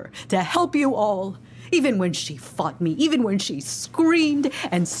help her, to help you all. Even when she fought me, even when she screamed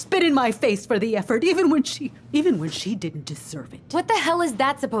and spit in my face for the effort, even when she didn't deserve it. What the hell is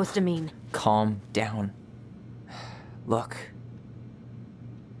that supposed to mean? Calm down. Look,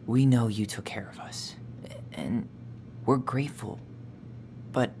 we know you took care of us, and we're grateful.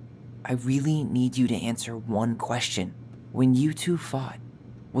 But I really need you to answer one question. When you two fought,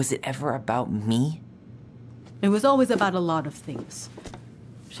 was it ever about me? It was always about a lot of things.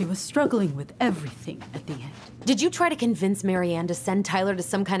 She was struggling with everything at the end. Did you try to convince Marianne to send Tyler to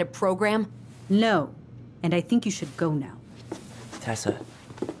some kind of program? No, and I think you should go now. Tessa,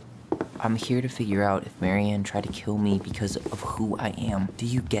 I'm here to figure out if Marianne tried to kill me because of who I am. Do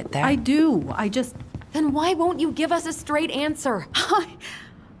you get that? I do. I just... Then why won't you give us a straight answer?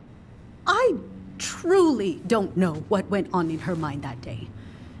 I truly don't know what went on in her mind that day.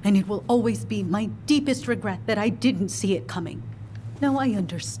 And it will always be my deepest regret that I didn't see it coming. Now, I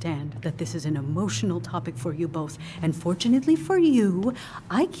understand that this is an emotional topic for you both, and fortunately for you,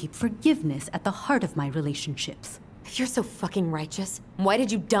 I keep forgiveness at the heart of my relationships. If you're so fucking righteous, why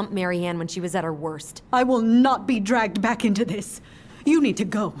did you dump Marianne when she was at her worst? I will not be dragged back into this. You need to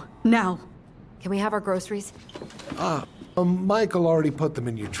go, now. Can we have our groceries? Michael already put them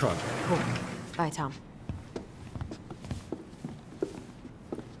in your trunk. Cool. Bye, Tom.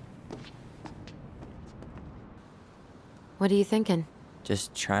 What are you thinking?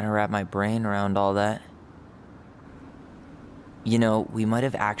 Just trying to wrap my brain around all that. You know, we might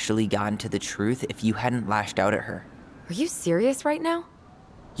have actually gotten to the truth if you hadn't lashed out at her. Are you serious right now?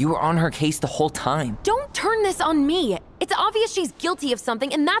 You were on her case the whole time. Don't turn this on me! It's obvious she's guilty of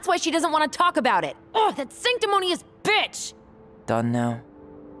something, and that's why she doesn't want to talk about it! Ugh, that sanctimonious bitch! Done now?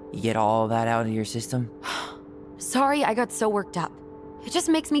 You get all that out of your system? Sorry I got so worked up. It just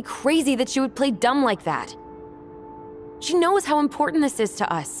makes me crazy that she would play dumb like that. She knows how important this is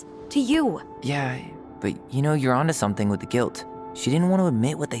to us. To you. Yeah, but you know, you're onto something with the guilt. She didn't want to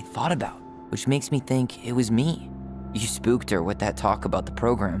admit what they thought about, which makes me think it was me. You spooked her with that talk about the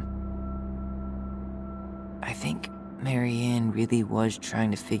program. I think Marianne really was trying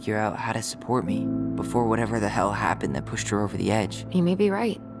to figure out how to support me before whatever the hell happened that pushed her over the edge. You may be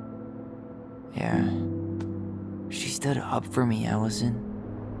right. Yeah. She stood up for me,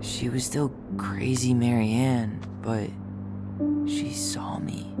 Allison. She was still crazy Marianne, but she saw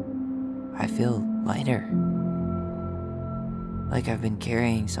me. I feel lighter. Like I've been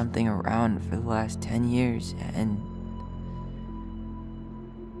carrying something around for the last 10 years, and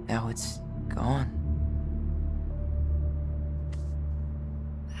now it's gone.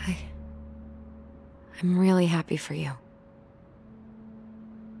 I'm really happy for you.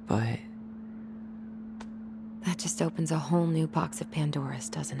 But that just opens a whole new box of Pandora's,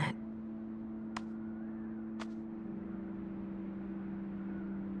 doesn't it?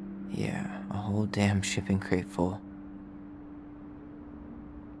 yeah, a whole damn shipping crate full.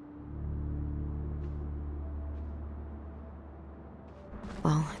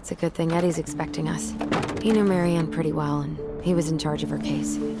 Well, it's a good thing Eddie's expecting us. He knew Marianne pretty well, and he was in charge of her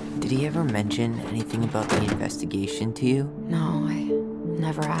case. Did he ever mention anything about the investigation to you? No, I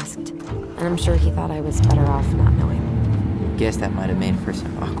never asked. And I'm sure he thought I was better off not knowing. Guess that might have made for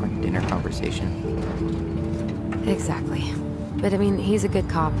some awkward dinner conversation. Exactly. But I mean, he's a good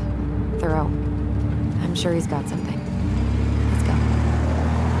cop. Thorough. I'm sure he's got something. Let's go.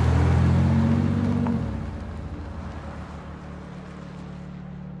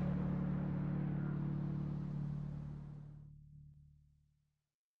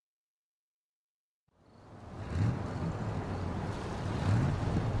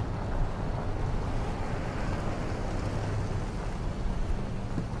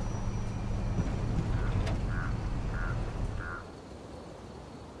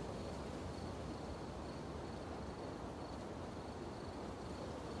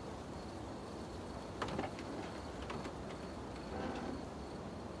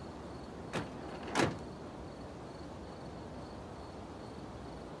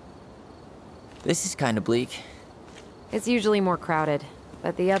 This is kind of bleak. It's usually more crowded,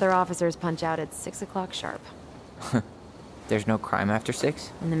 but the other officers punch out at 6 o'clock sharp. There's no crime after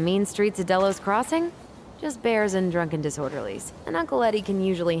 6? In the mean streets of Delos Crossing? Just bears and drunken disorderlies. And Uncle Eddie can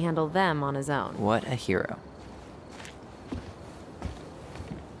usually handle them on his own. What a hero.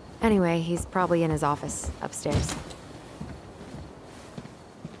 Anyway, he's probably in his office, upstairs.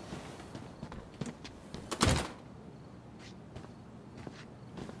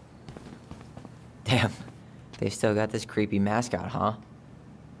 Damn, they still got this creepy mascot, huh?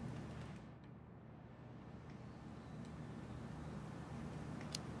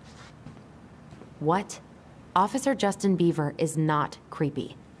 What? Officer Justin Beaver is not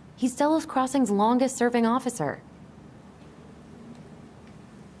creepy. He's Delos Crossing's longest-serving officer.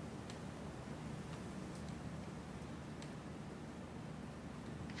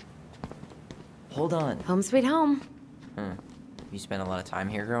 Hold on. Home sweet home. You spent a lot of time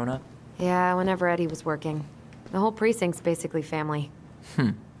here growing up? Yeah, whenever Eddie was working. The whole precinct's basically family.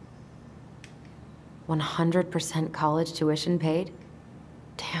 100% college tuition paid?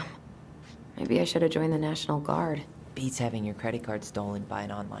 Damn. Maybe I should have joined the National Guard. Beats having your credit card stolen by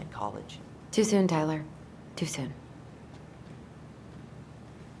an online college. Too soon, Tyler. Too soon.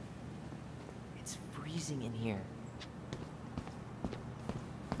 It's freezing in here.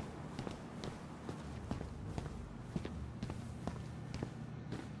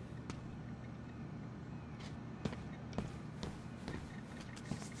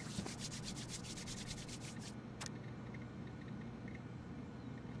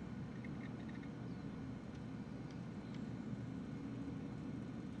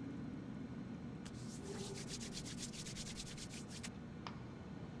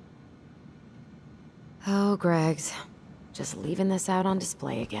 Oh, Greg's. Just leaving this out on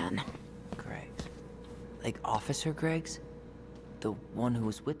display again. Greg's. Like Officer Greg's? The one who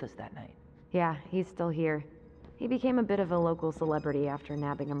was with us that night. Yeah, he's still here. He became a bit of a local celebrity after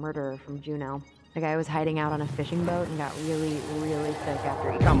nabbing a murderer from Juneau. The guy was hiding out on a fishing boat and got really, really sick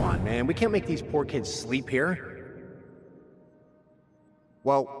after he... Come on, man. We can't make these poor kids sleep here.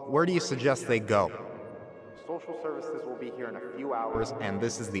 Well, where do you suggest they go? Social services will be here in a few hours, and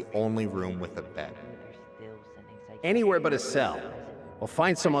this is the only room with a bed. Anywhere but a cell. We'll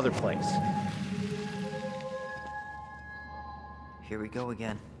find some other place. Here we go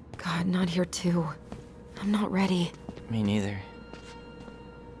again. God, not here too. I'm not ready. Me neither.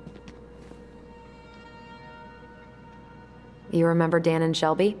 You remember Dan and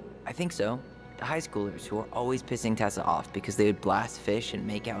Shelby? I think so. The high schoolers who were always pissing Tessa off because they would blast fish and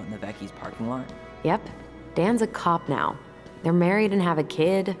make out in the Vecchi's parking lot. Yep. Dan's a cop now. They're married and have a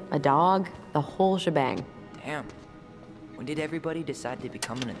kid, a dog, the whole shebang. Damn. When did everybody decide to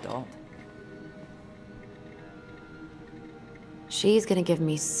become an adult? She's gonna give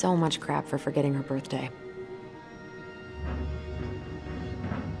me so much crap for forgetting her birthday.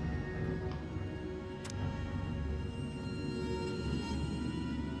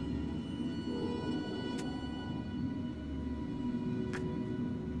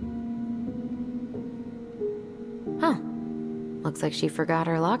 Huh. Looks like she forgot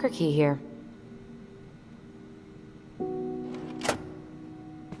her locker key here.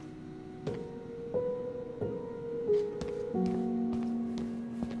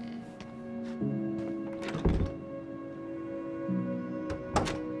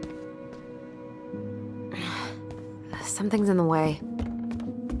 Something's in the way.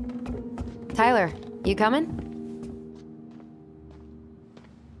 Tyler, you coming?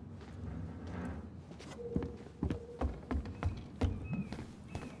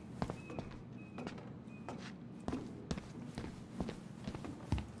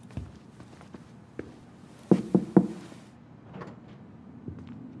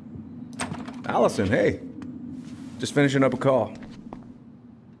 Allison, hey. Just finishing up a call.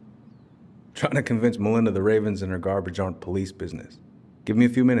 Trying to convince Melinda the Ravens and her garbage aren't police business. Give me a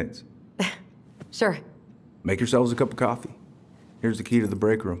few minutes. Sure. Make yourselves a cup of coffee. Here's the key to the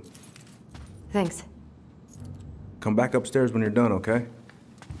break room. Thanks. Come back upstairs when you're done, okay?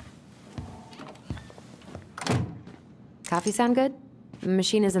 Coffee sound good? The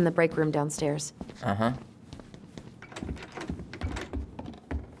machine is in the break room downstairs. Uh-huh.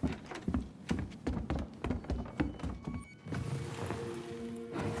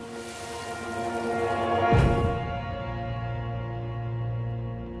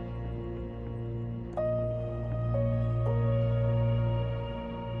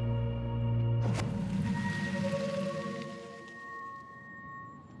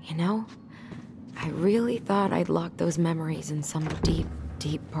 You know, I really thought I'd locked those memories in some deep,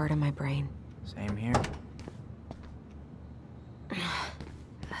 deep part of my brain. Same here.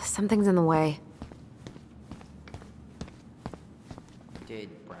 Something's in the way. Did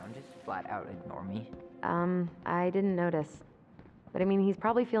Brown just flat out ignore me? I didn't notice. But I mean, he's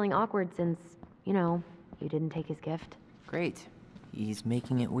probably feeling awkward since, you know, you didn't take his gift. Great. He's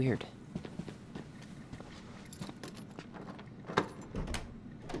making it weird.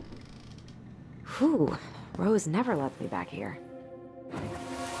 Whew, Rose never lets me back here.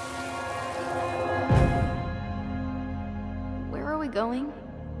 Where are we going?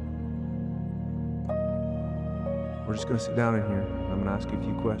 We're just gonna sit down in here, and I'm gonna ask you a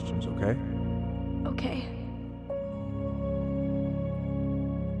few questions, okay? Okay.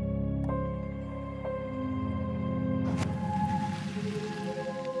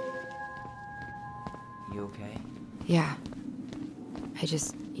 You okay? Yeah. I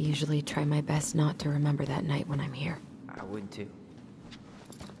just usually try my best not to remember that night when I'm here. I would too.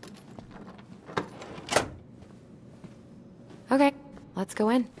 Okay, let's go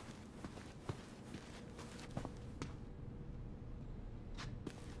in.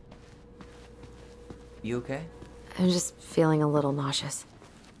 You okay? I'm just feeling a little nauseous.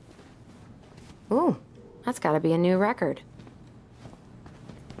 Ooh, that's gotta be a new record.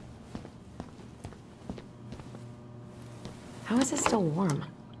 How is it still warm?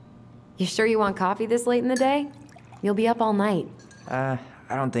 You sure you want coffee this late in the day? You'll be up all night. I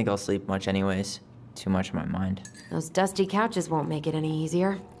don't think I'll sleep much anyways. Too much on my mind. Those dusty couches won't make it any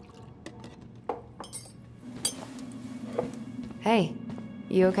easier. Hey,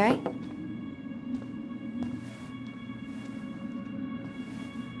 you okay?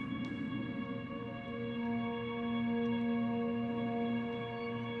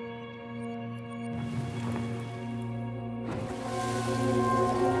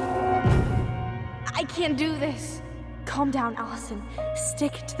 I can't do this. Calm down, Allison.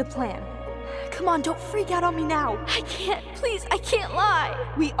 Stick to the plan. Come on, don't freak out on me now. I can't. Please, I can't lie.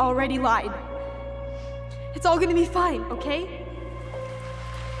 We already lied. It's all gonna be fine, okay?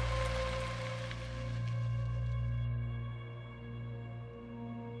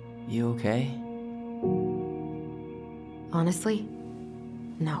 You okay? Honestly,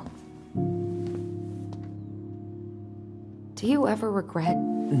 no. Do you ever regret?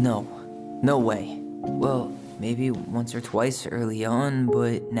 No. No way. Well, maybe once or twice early on,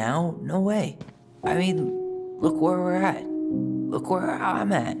 but now, no way. I mean, look where we're at. Look where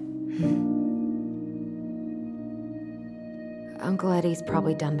I'm at. Uncle Eddie's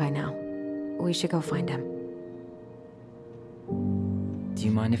probably done by now. We should go find him. Do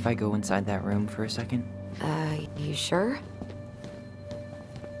you mind if I go inside that room for a second? You sure?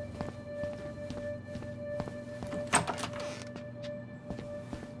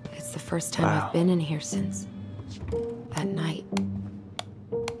 It's the first time I've been in here since that night.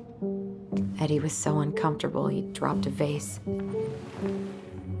 Eddie was so uncomfortable, he dropped a vase.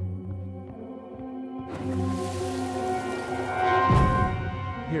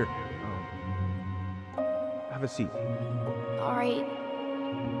 Here. Have a seat. All right.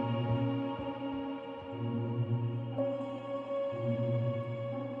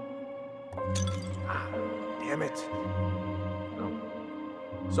 Damn it. Oh.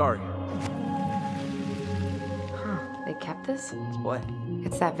 Sorry. Huh, they kept this? What?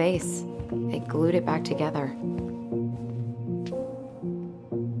 It's that vase. They glued it back together.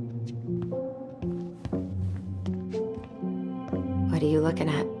 What are you looking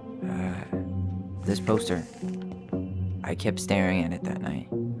at? This poster. I kept staring at it that night.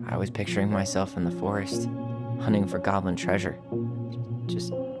 I was picturing myself in the forest, hunting for goblin treasure.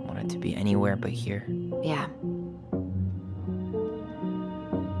 Just wanted to be anywhere but here. Yeah.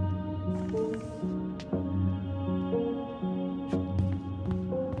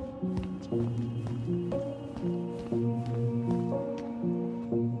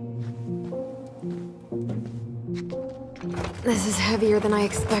 This is heavier than I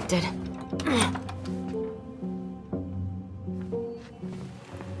expected.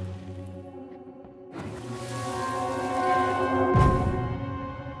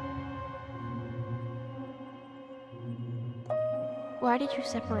 Why did you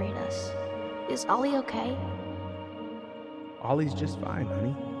separate us? Is Ollie okay? Ollie's just fine,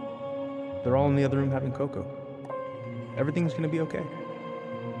 honey. They're all in the other room having cocoa. Everything's gonna be okay.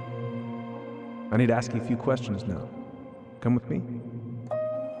 I need to ask you a few questions now. Come with me.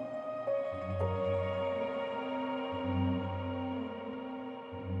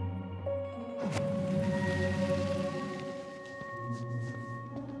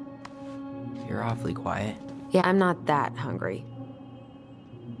 You're awfully quiet. Yeah, I'm not that hungry.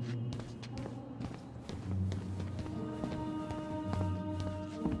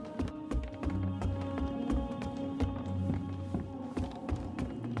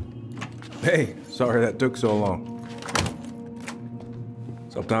 Hey, sorry that took so long.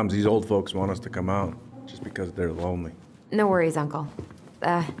 Sometimes these old folks want us to come out just because they're lonely. No worries, Uncle.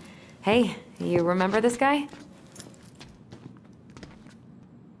 Hey, you remember this guy?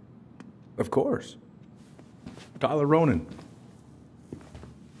 Of course. Tyler Ronan.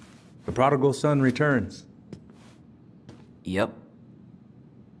 The prodigal son returns. Yep.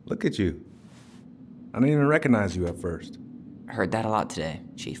 Look at you. I didn't even recognize you at first. Heard that a lot today,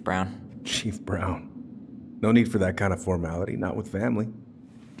 Chief Brown. Chief Brown. No need for that kind of formality, not with family.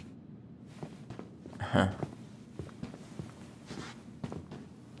 Huh.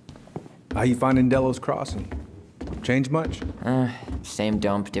 How you finding Delos Crossing? Change much? Same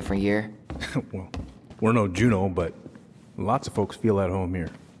dump, different year. Well, we're no Juneau, but lots of folks feel at home here.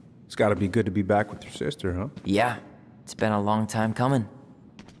 It's gotta be good to be back with your sister, huh? Yeah, it's been a long time coming.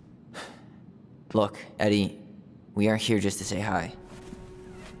 Look, Eddie, we aren't here just to say hi.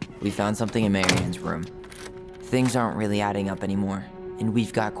 We found something in Marianne's room. Things aren't really adding up anymore, and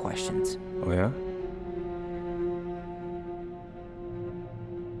we've got questions. Oh, yeah?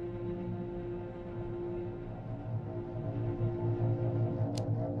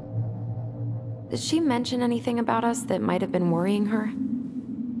 Did she mention anything about us that might have been worrying her?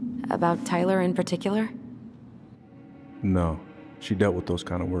 About Tyler in particular? No. She dealt with those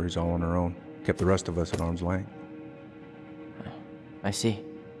kind of worries all on her own. Kept the rest of us at arm's length. I see.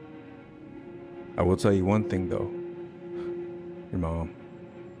 I will tell you one thing, though. Your mom.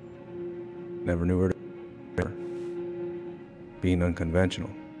 Never knew her to being unconventional.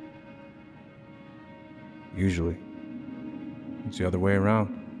 Usually, it's the other way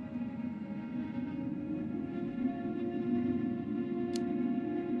around.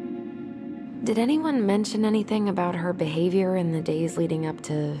 Did anyone mention anything about her behavior in the days leading up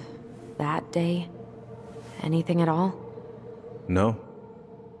to that day? Anything at all? No.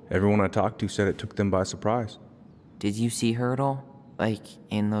 Everyone I talked to said it took them by surprise. Did you see her at all? Like,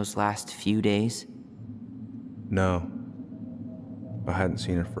 in those last few days? No. I hadn't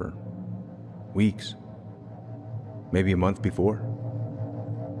seen her for weeks. Maybe a month before.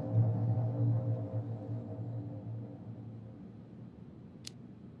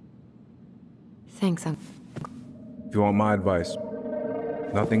 Thanks, Uncle. If you want my advice,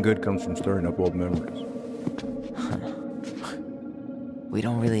 nothing good comes from stirring up old memories. We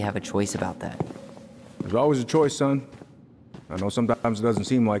don't really have a choice about that. There's always a choice, son. I know sometimes it doesn't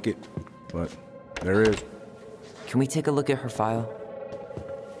seem like it, but there is. Can we take a look at her file?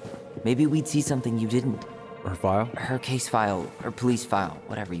 Maybe we'd see something you didn't. Her file? Her case file, her police file,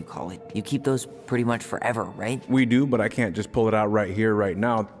 whatever you call it. You keep those pretty much forever, right? We do, but I can't just pull it out right here, right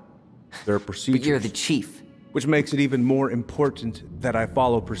now. There are procedures. But you're the chief. Which makes it even more important that I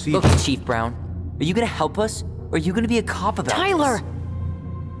follow procedures. Look, Chief Brown, are you gonna help us? Or are you gonna be a cop about Tyler!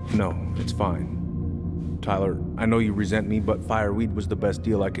 This? No, it's fine. Tyler, I know you resent me, but fireweed was the best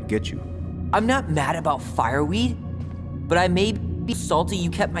deal I could get you. I'm not mad about fireweed, but I may be salty you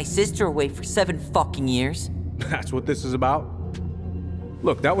kept my sister away for 7 fucking years. That's what this is about?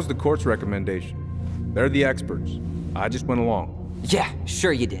 Look, that was the court's recommendation. They're the experts. I just went along. Yeah,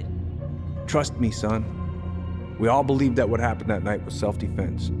 sure you did. Trust me, son. We all believed that what happened that night was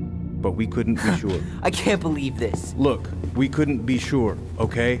self-defense, but we couldn't be sure. I can't believe this. Look, we couldn't be sure,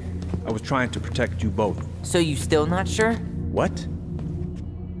 okay? I was trying to protect you both. So you still not sure? What?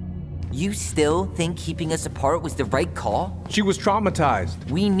 You still think keeping us apart was the right call? She was traumatized.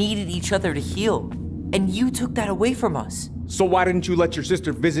 We needed each other to heal, and you took that away from us. So why didn't you let your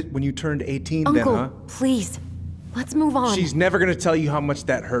sister visit when you turned 18 Uncle, then, huh? Please. Let's move on. She's never gonna tell you how much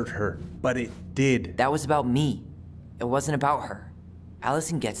that hurt her, but it did. That was about me. It wasn't about her.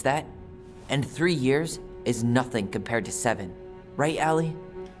 Allison gets that. And 3 years is nothing compared to 7. Right, Allie?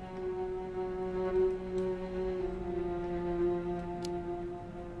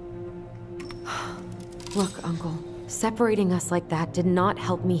 Look, Uncle, separating us like that did not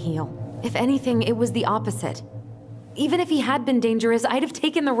help me heal. If anything, it was the opposite. Even if he had been dangerous, I'd have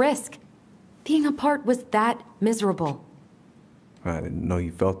taken the risk. Being apart was that miserable. I didn't know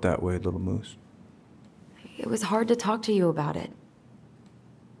you felt that way, little moose. It was hard to talk to you about it.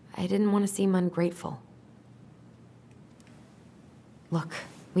 I didn't want to seem ungrateful. Look,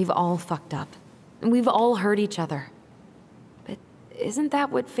 we've all fucked up. And we've all hurt each other. But isn't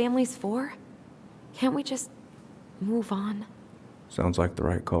that what family's for? Can't we just move on? Sounds like the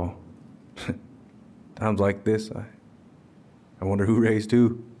right call. Times like this, I wonder who raised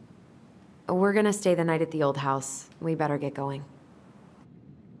who. We're gonna stay the night at the old house. We better get going.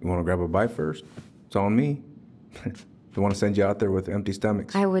 You wanna grab a bite first? It's on me. Don't want to send you out there with empty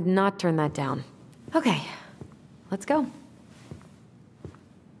stomachs. I would not turn that down. Okay, let's go.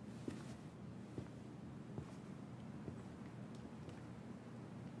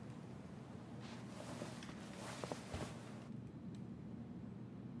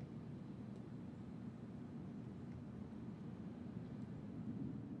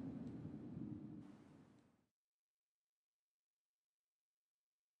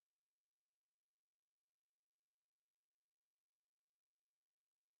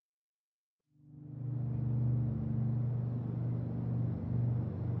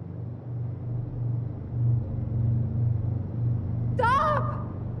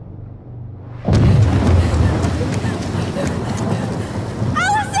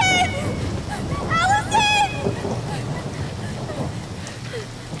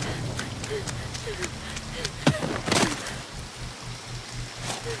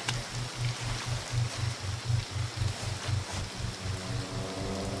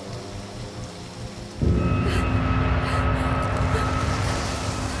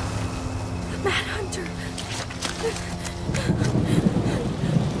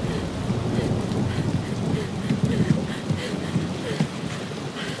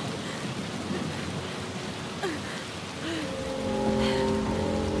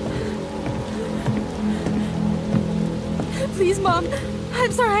 Please, Mom.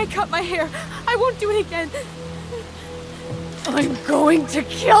 I'm sorry I cut my hair. I won't do it again. I'm going to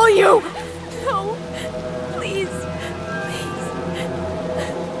kill you! No. Please. Please.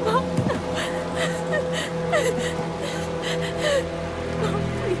 Mom. Mom,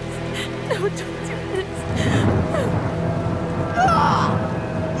 please. No, don't do this.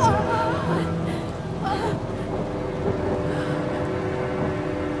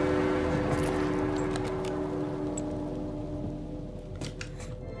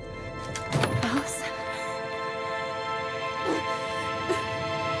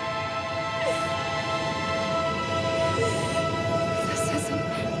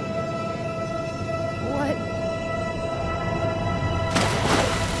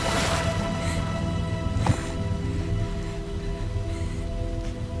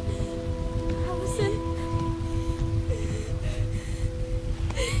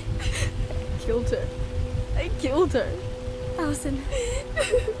 killed her. Allison,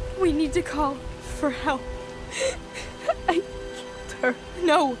 we need to call for help. I killed her.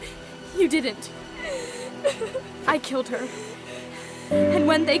 No, you didn't. I killed her. And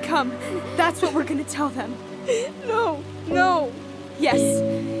when they come, that's what we're gonna tell them. No, no. Yes.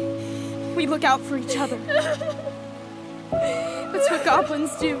 We look out for each other. That's what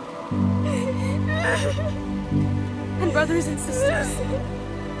goblins do. And brothers and sisters.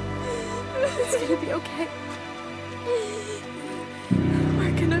 It's gonna be okay.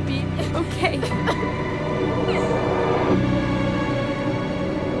 We're gonna be okay.